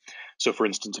later. So for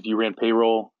instance, if you ran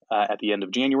payroll at the end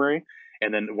of January,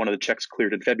 and then one of the checks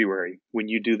cleared in February, when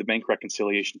you do the bank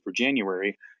reconciliation for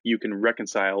January, you can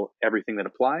reconcile everything that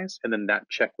applies, and then that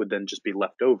check would then just be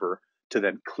left over to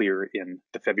then clear in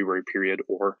the February period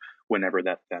or whenever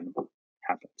that then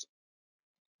happens.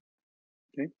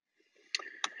 Okay.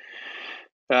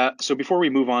 So before we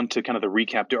move on to kind of the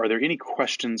recap, are there any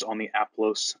questions on the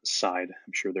Aplos side?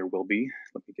 I'm sure there will be.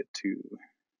 Let me get to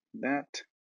that.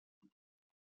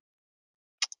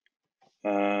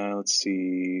 Let's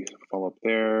see, follow up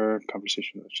there,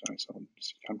 conversation with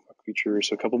time clock feature.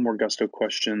 So a couple more Gusto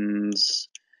questions.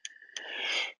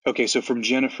 Okay, so from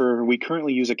Jennifer, we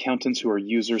currently use accountants who are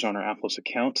users on our Aplos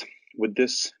account. Would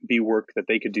this be work that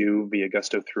they could do via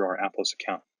Gusto through our Aplos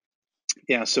account?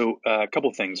 Yeah, so a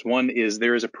couple things. One is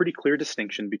there is a pretty clear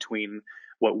distinction between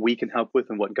what we can help with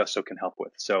and what Gusto can help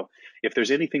with. So if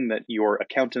there's anything that your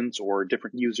accountants or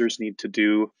different users need to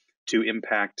do to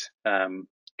impact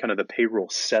kind of the payroll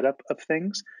setup of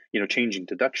things, changing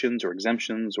deductions or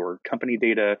exemptions or company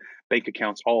data, bank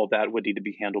accounts, all of that would need to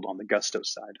be handled on the Gusto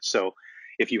side. So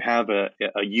if you have a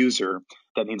user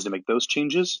that needs to make those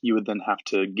changes, you would then have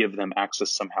to give them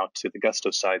access somehow to the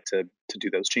Gusto side to do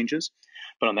those changes.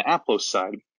 But on the Aplos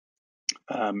side,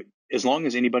 as long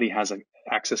as anybody has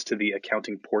access to the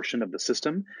accounting portion of the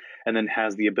system and then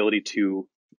has the ability to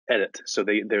edit, so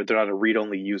they're not a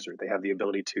read-only user, they have the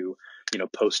ability to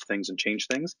post things and change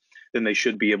things, then they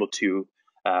should be able to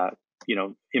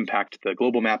impact the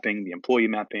global mapping, the employee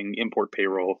mapping, import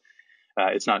payroll.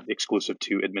 It's not exclusive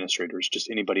to administrators, just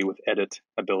anybody with edit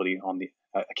ability on the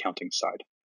accounting side.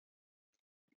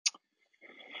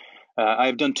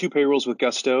 I've done 2 payrolls with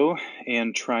Gusto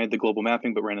and tried the global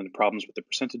mapping, but ran into problems with the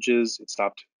percentages. It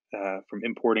stopped from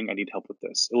importing. I need help with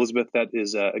this. Elizabeth, that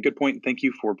is a good point. Thank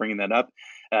you for bringing that up.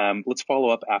 Let's follow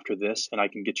up after this, and I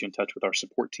can get you in touch with our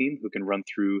support team who can run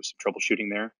through some troubleshooting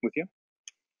there with you.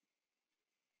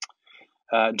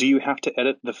 Do you have to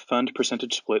edit the fund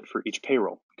percentage split for each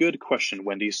payroll? Good question,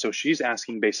 Wendy. So she's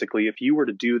asking basically if you were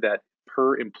to do that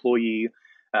per employee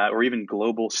or even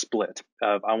global split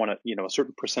of I want a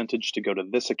certain percentage to go to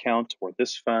this account or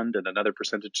this fund and another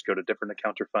percentage to go to different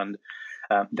account or fund,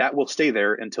 that will stay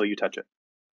there until you touch it.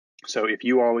 So if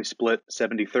you always split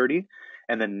 70-30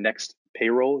 and then next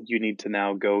payroll, you need to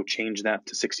now go change that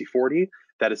to 60-40,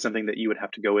 that is something that you would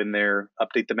have to go in there,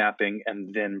 update the mapping,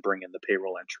 and then bring in the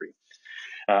payroll entry.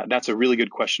 That's a really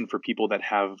good question for people that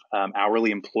have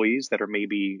hourly employees that are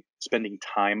maybe spending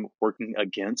time working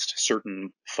against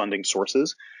certain funding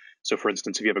sources. So for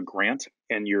instance, if you have a grant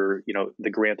and the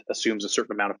grant assumes a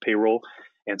certain amount of payroll,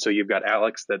 and so you've got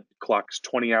Alex that clocks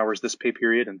 20 hours this pay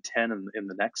period and 10 in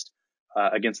the next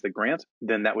against the grant,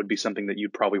 then that would be something that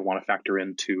you'd probably want to factor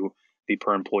into the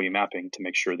per employee mapping to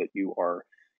make sure that you are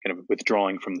kind of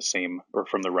withdrawing from the same or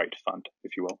from the right fund,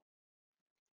 if you will.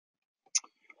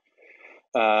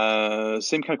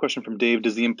 Same kind of question from Dave.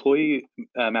 Does the employee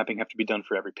mapping have to be done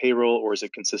for every payroll, or is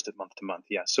it consistent month to month?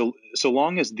 Yeah. So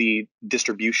long as the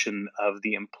distribution of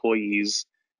the employee's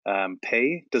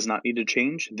pay does not need to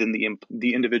change, then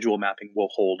the individual mapping will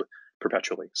hold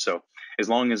perpetually. So as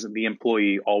long as the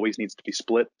employee always needs to be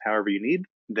split however you need,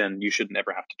 then you should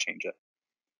never have to change it.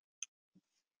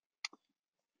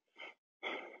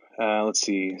 Let's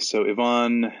see. So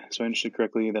Yvonne, so I understood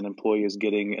correctly, that employee is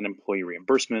getting an employee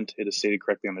reimbursement. It is stated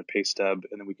correctly on their pay stub,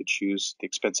 and then we could choose the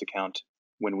expense account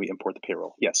when we import the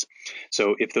payroll. Yes.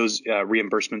 So if those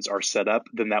reimbursements are set up,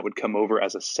 then that would come over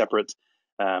as a separate.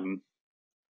 I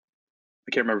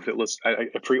can't remember if it lists. I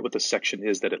forget what the section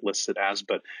is that it lists it as,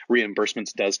 but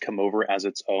reimbursements does come over as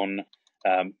its own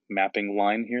mapping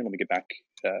line here. Let me get back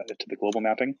to the global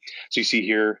mapping. So you see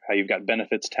here how you've got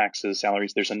benefits, taxes,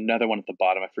 salaries. There's another one at the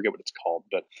bottom. I forget what it's called,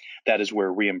 but that is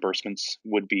where reimbursements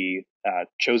would be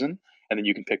chosen. And then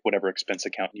you can pick whatever expense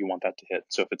account you want that to hit.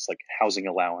 So if it's like housing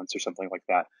allowance or something like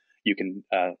that, you can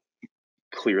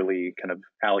clearly kind of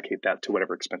allocate that to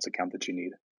whatever expense account that you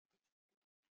need.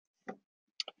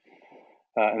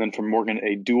 And then from Morgan,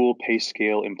 a dual pay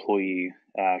scale employee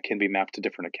can be mapped to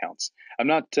different accounts. I'm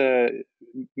not,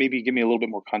 maybe give me a little bit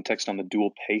more context on the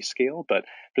dual pay scale, but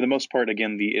for the most part,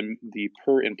 again, the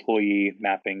per employee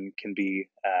mapping can be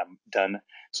done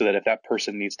so that if that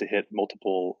person needs to hit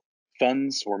multiple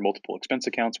funds or multiple expense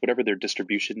accounts, whatever their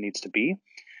distribution needs to be,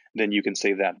 then you can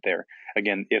save that there.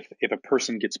 Again, if a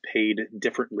person gets paid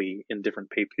differently in different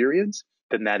pay periods,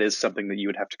 then that is something that you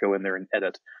would have to go in there and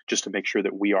edit just to make sure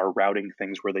that we are routing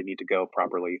things where they need to go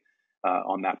properly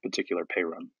on that particular pay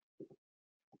run.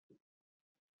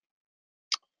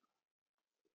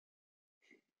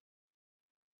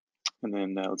 And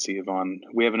then let's see, Yvonne,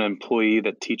 we have an employee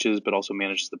that teaches but also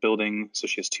manages the building, so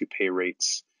she has 2 pay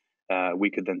rates. We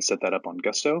could then set that up on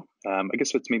Gusto. I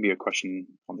guess that's maybe a question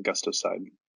on the Gusto side.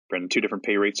 Brandon, 2 different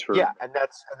pay rates for and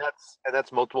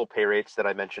that's multiple pay rates that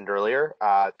I mentioned earlier.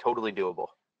 Totally doable.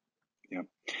 Yeah,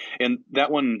 and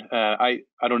that one I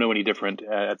don't know any different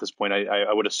at this point.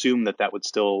 I would assume that would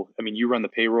still. I mean, you run the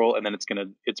payroll, and then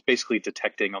it's basically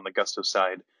detecting on the Gusto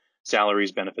side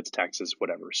salaries, benefits, taxes,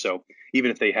 whatever. So even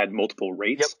if they had multiple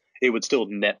rates, it would still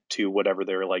net to whatever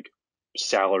their like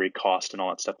salary cost and all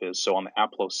that stuff is. So on the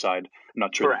Aplos side, I'm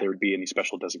not sure that there would be any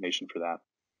special designation for that.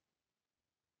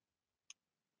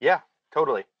 Yeah,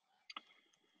 totally.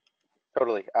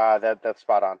 That's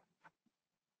spot on.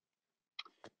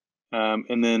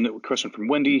 And then a question from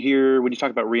Wendy here. When you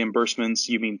talk about reimbursements,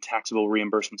 you mean taxable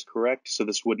reimbursements, correct? So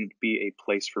this wouldn't be a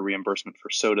place for reimbursement for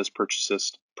sodas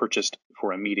purchased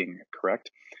for a meeting,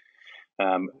 correct?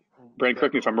 Brandon,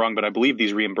 correct me if I'm wrong, but I believe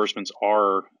these reimbursements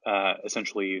are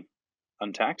essentially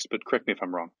untaxed, but correct me if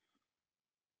I'm wrong.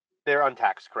 They're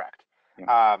untaxed, correct.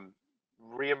 Yeah.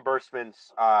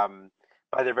 Reimbursements,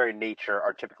 by their very nature,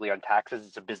 are typically untaxed as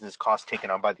it's a business cost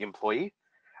taken on by the employee.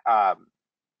 Um,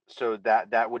 so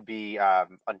that would be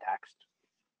untaxed.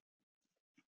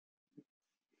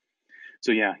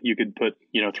 So yeah, you could put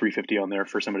 $3.50 on there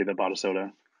for somebody that bought a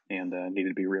soda and needed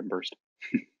to be reimbursed.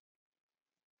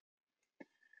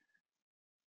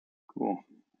 Cool.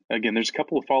 Again, there's a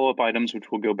couple of follow-up items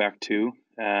which we'll go back to.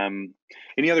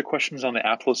 Any other questions on the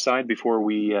Aplos side before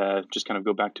we just kind of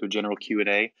go back to a general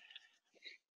Q&A?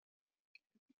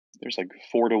 There's like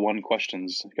 4-to-1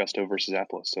 questions, Gusto versus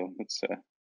Aplos, so it's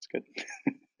good.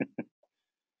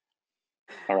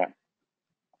 All right.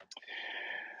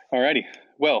 Alrighty.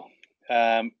 Well,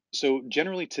 so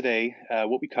generally today,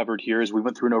 what we covered here is we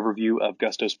went through an overview of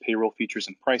Gusto's payroll features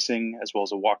and pricing, as well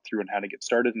as a walkthrough on how to get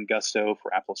started in Gusto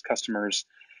for Aplos customers,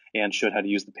 and showed how to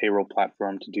use the payroll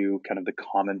platform to do kind of the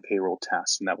common payroll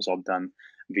tasks. And that was all done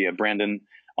via Brandon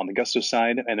on the Gusto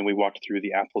side. And then we walked through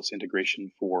the Aplos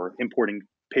integration for importing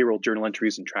payroll journal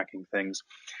entries and tracking things.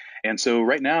 And so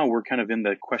right now we're kind of in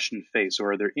the question phase. So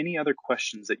are there any other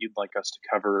questions that you'd like us to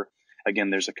cover? Again,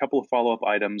 there's a couple of follow-up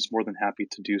items. More than happy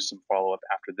to do some follow-up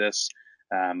after this.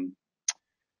 Yeah,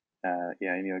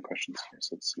 any other questions here?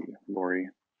 So let's see, Lori.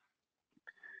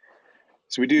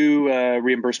 So we do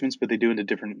reimbursements, but they go into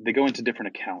different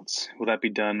accounts. Will that be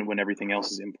done when everything else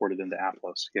is imported into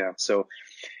Aplos? Yeah. So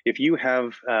if you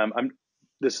have,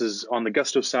 this is on the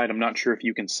Gusto side. I'm not sure if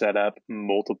you can set up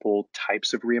multiple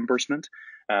types of reimbursement.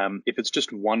 If it's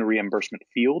just one reimbursement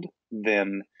field,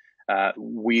 then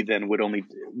we're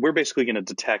basically going to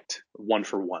detect one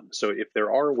for one. So if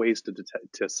there are ways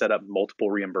to set up multiple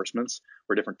reimbursements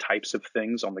or different types of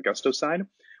things on the Gusto side,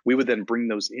 we would then bring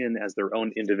those in as their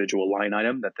own individual line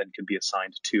item that then could be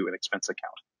assigned to an expense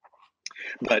account.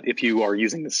 But if you are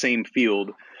using the same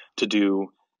field to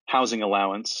do housing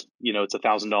allowance, it's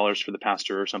 $1,000 for the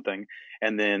pastor or something,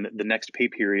 and then the next pay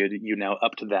period, you now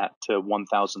up to that to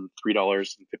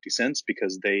 $1,003.50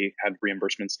 because they had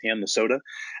reimbursements and the soda,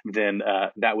 then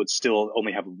that would still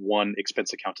only have one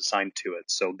expense account assigned to it.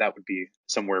 So that would be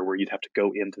somewhere where you'd have to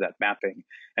go into that mapping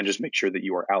and just make sure that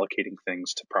you are allocating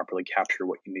things to properly capture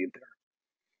what you need there.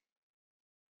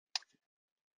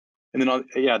 And then,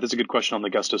 yeah, that's a good question on the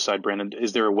Gusto side, Brandon.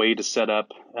 Is there a way to set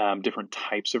up different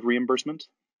types of reimbursement?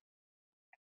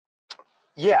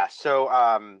 Yeah. So,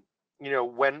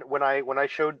 when I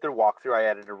showed the walkthrough, I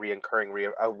added a recurring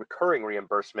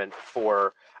reimbursement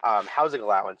for housing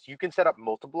allowance. You can set up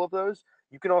multiple of those.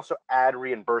 You can also add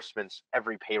reimbursements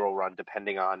every payroll run,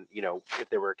 depending on if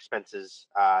there were expenses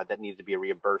that needed to be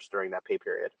reimbursed during that pay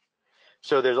period.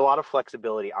 So there's a lot of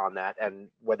flexibility on that, and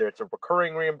whether it's a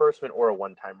recurring reimbursement or a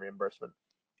one-time reimbursement.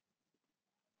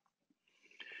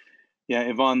 Yeah,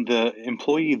 Yvonne, the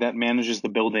employee that manages the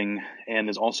building and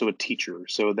is also a teacher.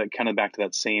 So that kind of back to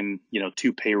that same,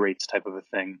 two pay rates type of a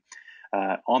thing.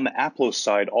 On the Aplos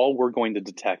side, all we're going to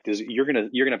detect is you're gonna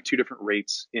have two different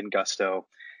rates in Gusto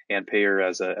and pay her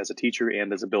as a teacher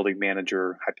and as a building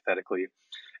manager, hypothetically.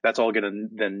 That's all going to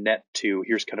then net to,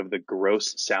 here's kind of the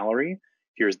gross salary,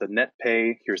 here's the net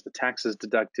pay, here's the taxes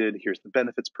deducted, here's the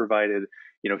benefits provided,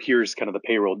 here's kind of the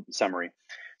payroll summary.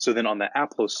 So then on the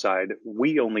Aplos side,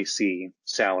 we only see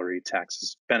salary,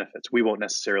 taxes, benefits. We won't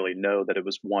necessarily know that it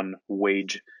was one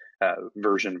wage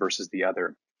version versus the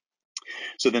other.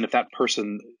 So then if that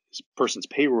person's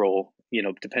payroll,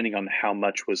 depending on how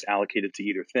much was allocated to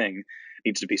either thing,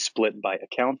 needs to be split by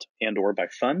account and or by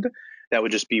fund, that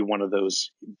would just be one of those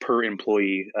per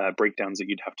employee breakdowns that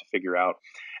you'd have to figure out.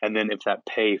 And then if that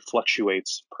pay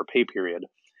fluctuates per pay period,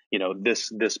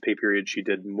 this pay period she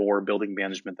did more building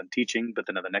management than teaching, but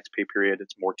then in the next pay period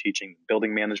it's more teaching than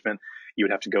building management, you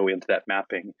would have to go into that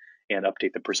mapping and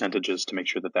update the percentages to make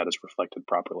sure that that is reflected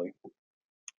properly.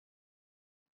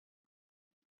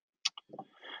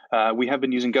 We have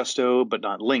been using Gusto, but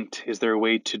not linked. Is there a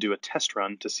way to do a test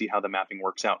run to see how the mapping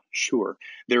works out? Sure.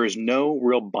 There is no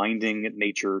real binding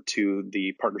nature to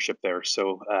the partnership there.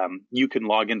 So you can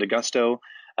log into Gusto,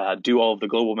 do all of the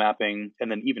global mapping,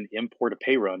 and then even import a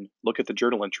pay run, look at the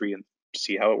journal entry and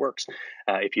see how it works.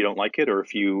 If you don't like it, or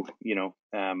if you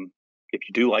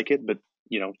do like it, but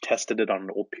tested it on an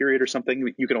old period or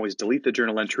something, you can always delete the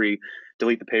journal entry,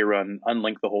 delete the pay run,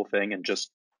 unlink the whole thing, and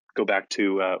just go back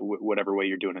to whatever way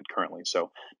you're doing it currently. So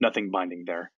nothing binding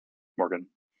there, Morgan.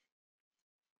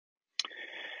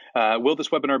 Will this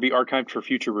webinar be archived for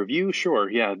future review?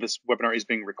 Sure. Yeah, this webinar is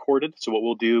being recorded. So what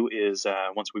we'll do is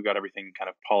once we've got everything kind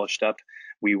of polished up,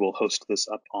 we will host this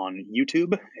up on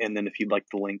YouTube. And then if you'd like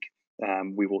the link,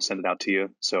 we will send it out to you.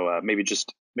 So maybe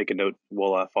just make a note.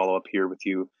 We'll follow up here with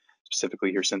you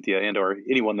specifically here, Cynthia, and or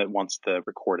anyone that wants the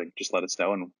recording, just let us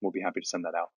know and we'll be happy to send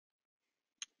that out.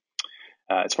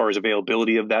 As far as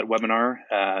availability of that webinar,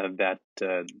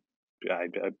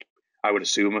 I would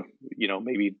assume,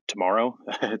 maybe tomorrow.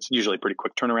 It's usually a pretty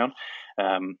quick turnaround.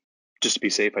 Just to be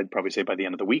safe, I'd probably say by the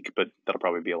end of the week, but that'll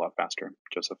probably be a lot faster,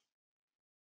 Joseph.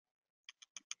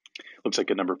 Looks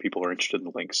like a number of people are interested in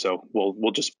the link, so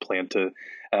we'll just plan to,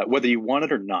 whether you want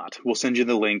it or not, we'll send you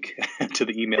the link to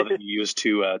the email that you used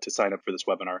to sign up for this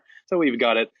webinar. So we've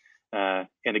got it. And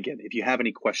again, if you have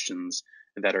any questions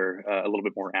that are a little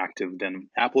bit more active, then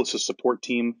Aplos' support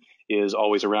team is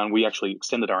always around. We actually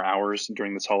extended our hours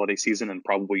during this holiday season and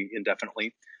probably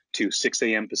indefinitely to 6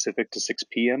 a.m. Pacific to 6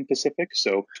 p.m. Pacific,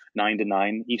 so 9 to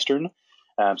 9 Eastern.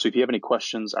 So if you have any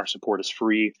questions, our support is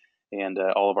free, and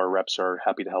all of our reps are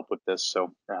happy to help with this.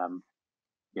 So,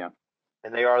 yeah.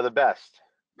 And they are the best.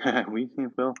 We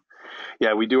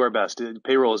do our best.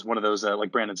 Payroll is one of those,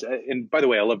 like Brandon said. And by the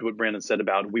way, I loved what Brandon said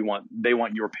about they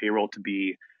want your payroll to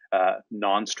be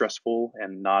non-stressful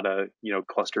and not a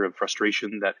cluster of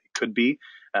frustration that it could be.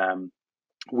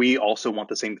 We also want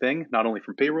the same thing, not only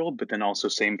from payroll, but then also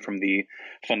same from the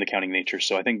fund accounting nature.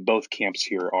 So I think both camps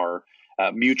here are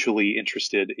mutually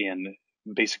interested in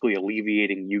basically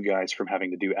alleviating you guys from having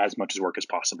to do as much work as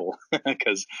possible,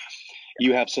 because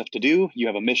you have stuff to do, you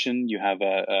have a mission, you have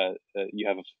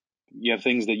you have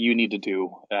things that you need to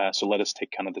do. So let us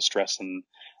take kind of the stress and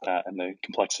the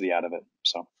complexity out of it.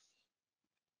 So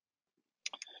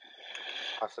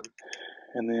awesome.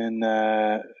 And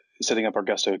then setting up our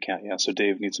Gusto account. Yeah. So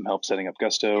Dave needs some help setting up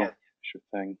Gusto. Yeah. Sure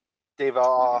thing. Dave,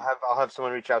 I'll have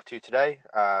someone reach out to you today.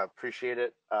 Appreciate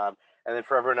it. And then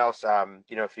for everyone else,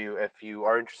 if you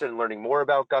are interested in learning more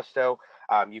about Gusto,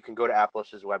 you can go to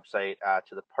Aplos' website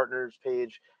to the partners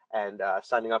page, and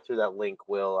signing up through that link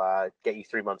will get you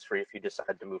 3 months free if you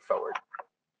decide to move forward.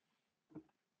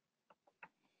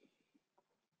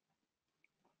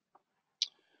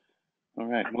 All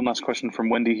right. One last question from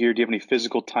Wendy here. Do you have any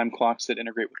physical time clocks that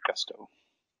integrate with Gusto?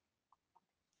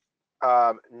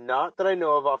 Not that I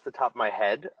know of off the top of my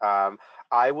head.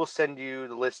 I will send you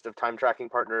the list of time tracking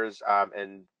partners,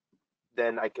 and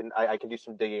then I can do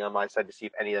some digging on my side to see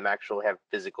if any of them actually have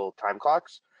physical time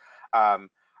clocks. I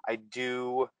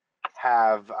do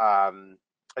have one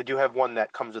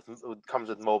that comes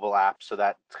with mobile apps, so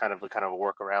that's kind of a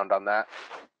workaround on that.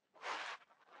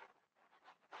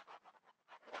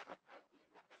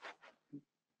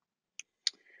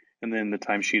 And then the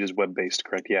timesheet is web-based,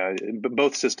 correct? Yeah,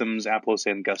 both systems, Aplos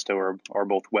and Gusto, are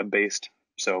both web-based.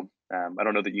 So I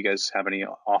don't know that you guys have any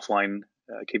offline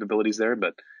capabilities there,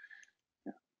 but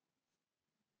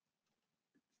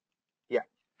yeah.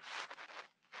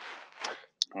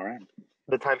 All right.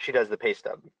 The timesheet has the pay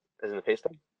stub. Isn't it pay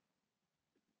stub?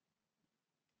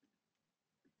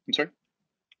 I'm sorry?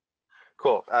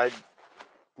 Cool.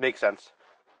 Makes sense.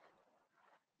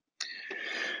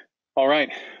 All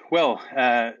right. Well,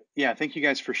 yeah, thank you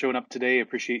guys for showing up today.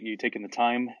 Appreciate you taking the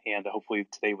time, and hopefully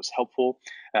today was helpful.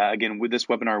 Again, this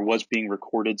webinar was being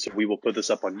recorded, so we will put this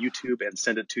up on YouTube and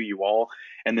send it to you all.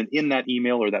 And then in that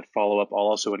email or that follow-up, I'll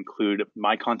also include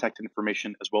my contact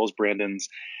information as well as Brandon's,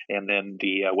 and then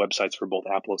the websites for both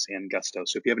Aplos and Gusto.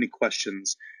 So if you have any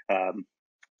questions,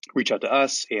 reach out to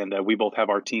us, and we both have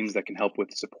our teams that can help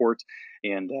with support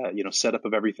and setup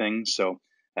of everything. So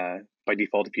by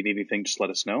default, if you need anything, just let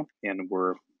us know, and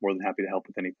we're more than happy to help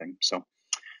with anything. So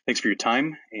thanks for your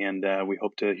time, and we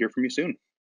hope to hear from you soon.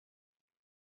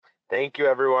 Thank you,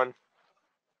 everyone.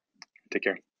 Take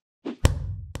care.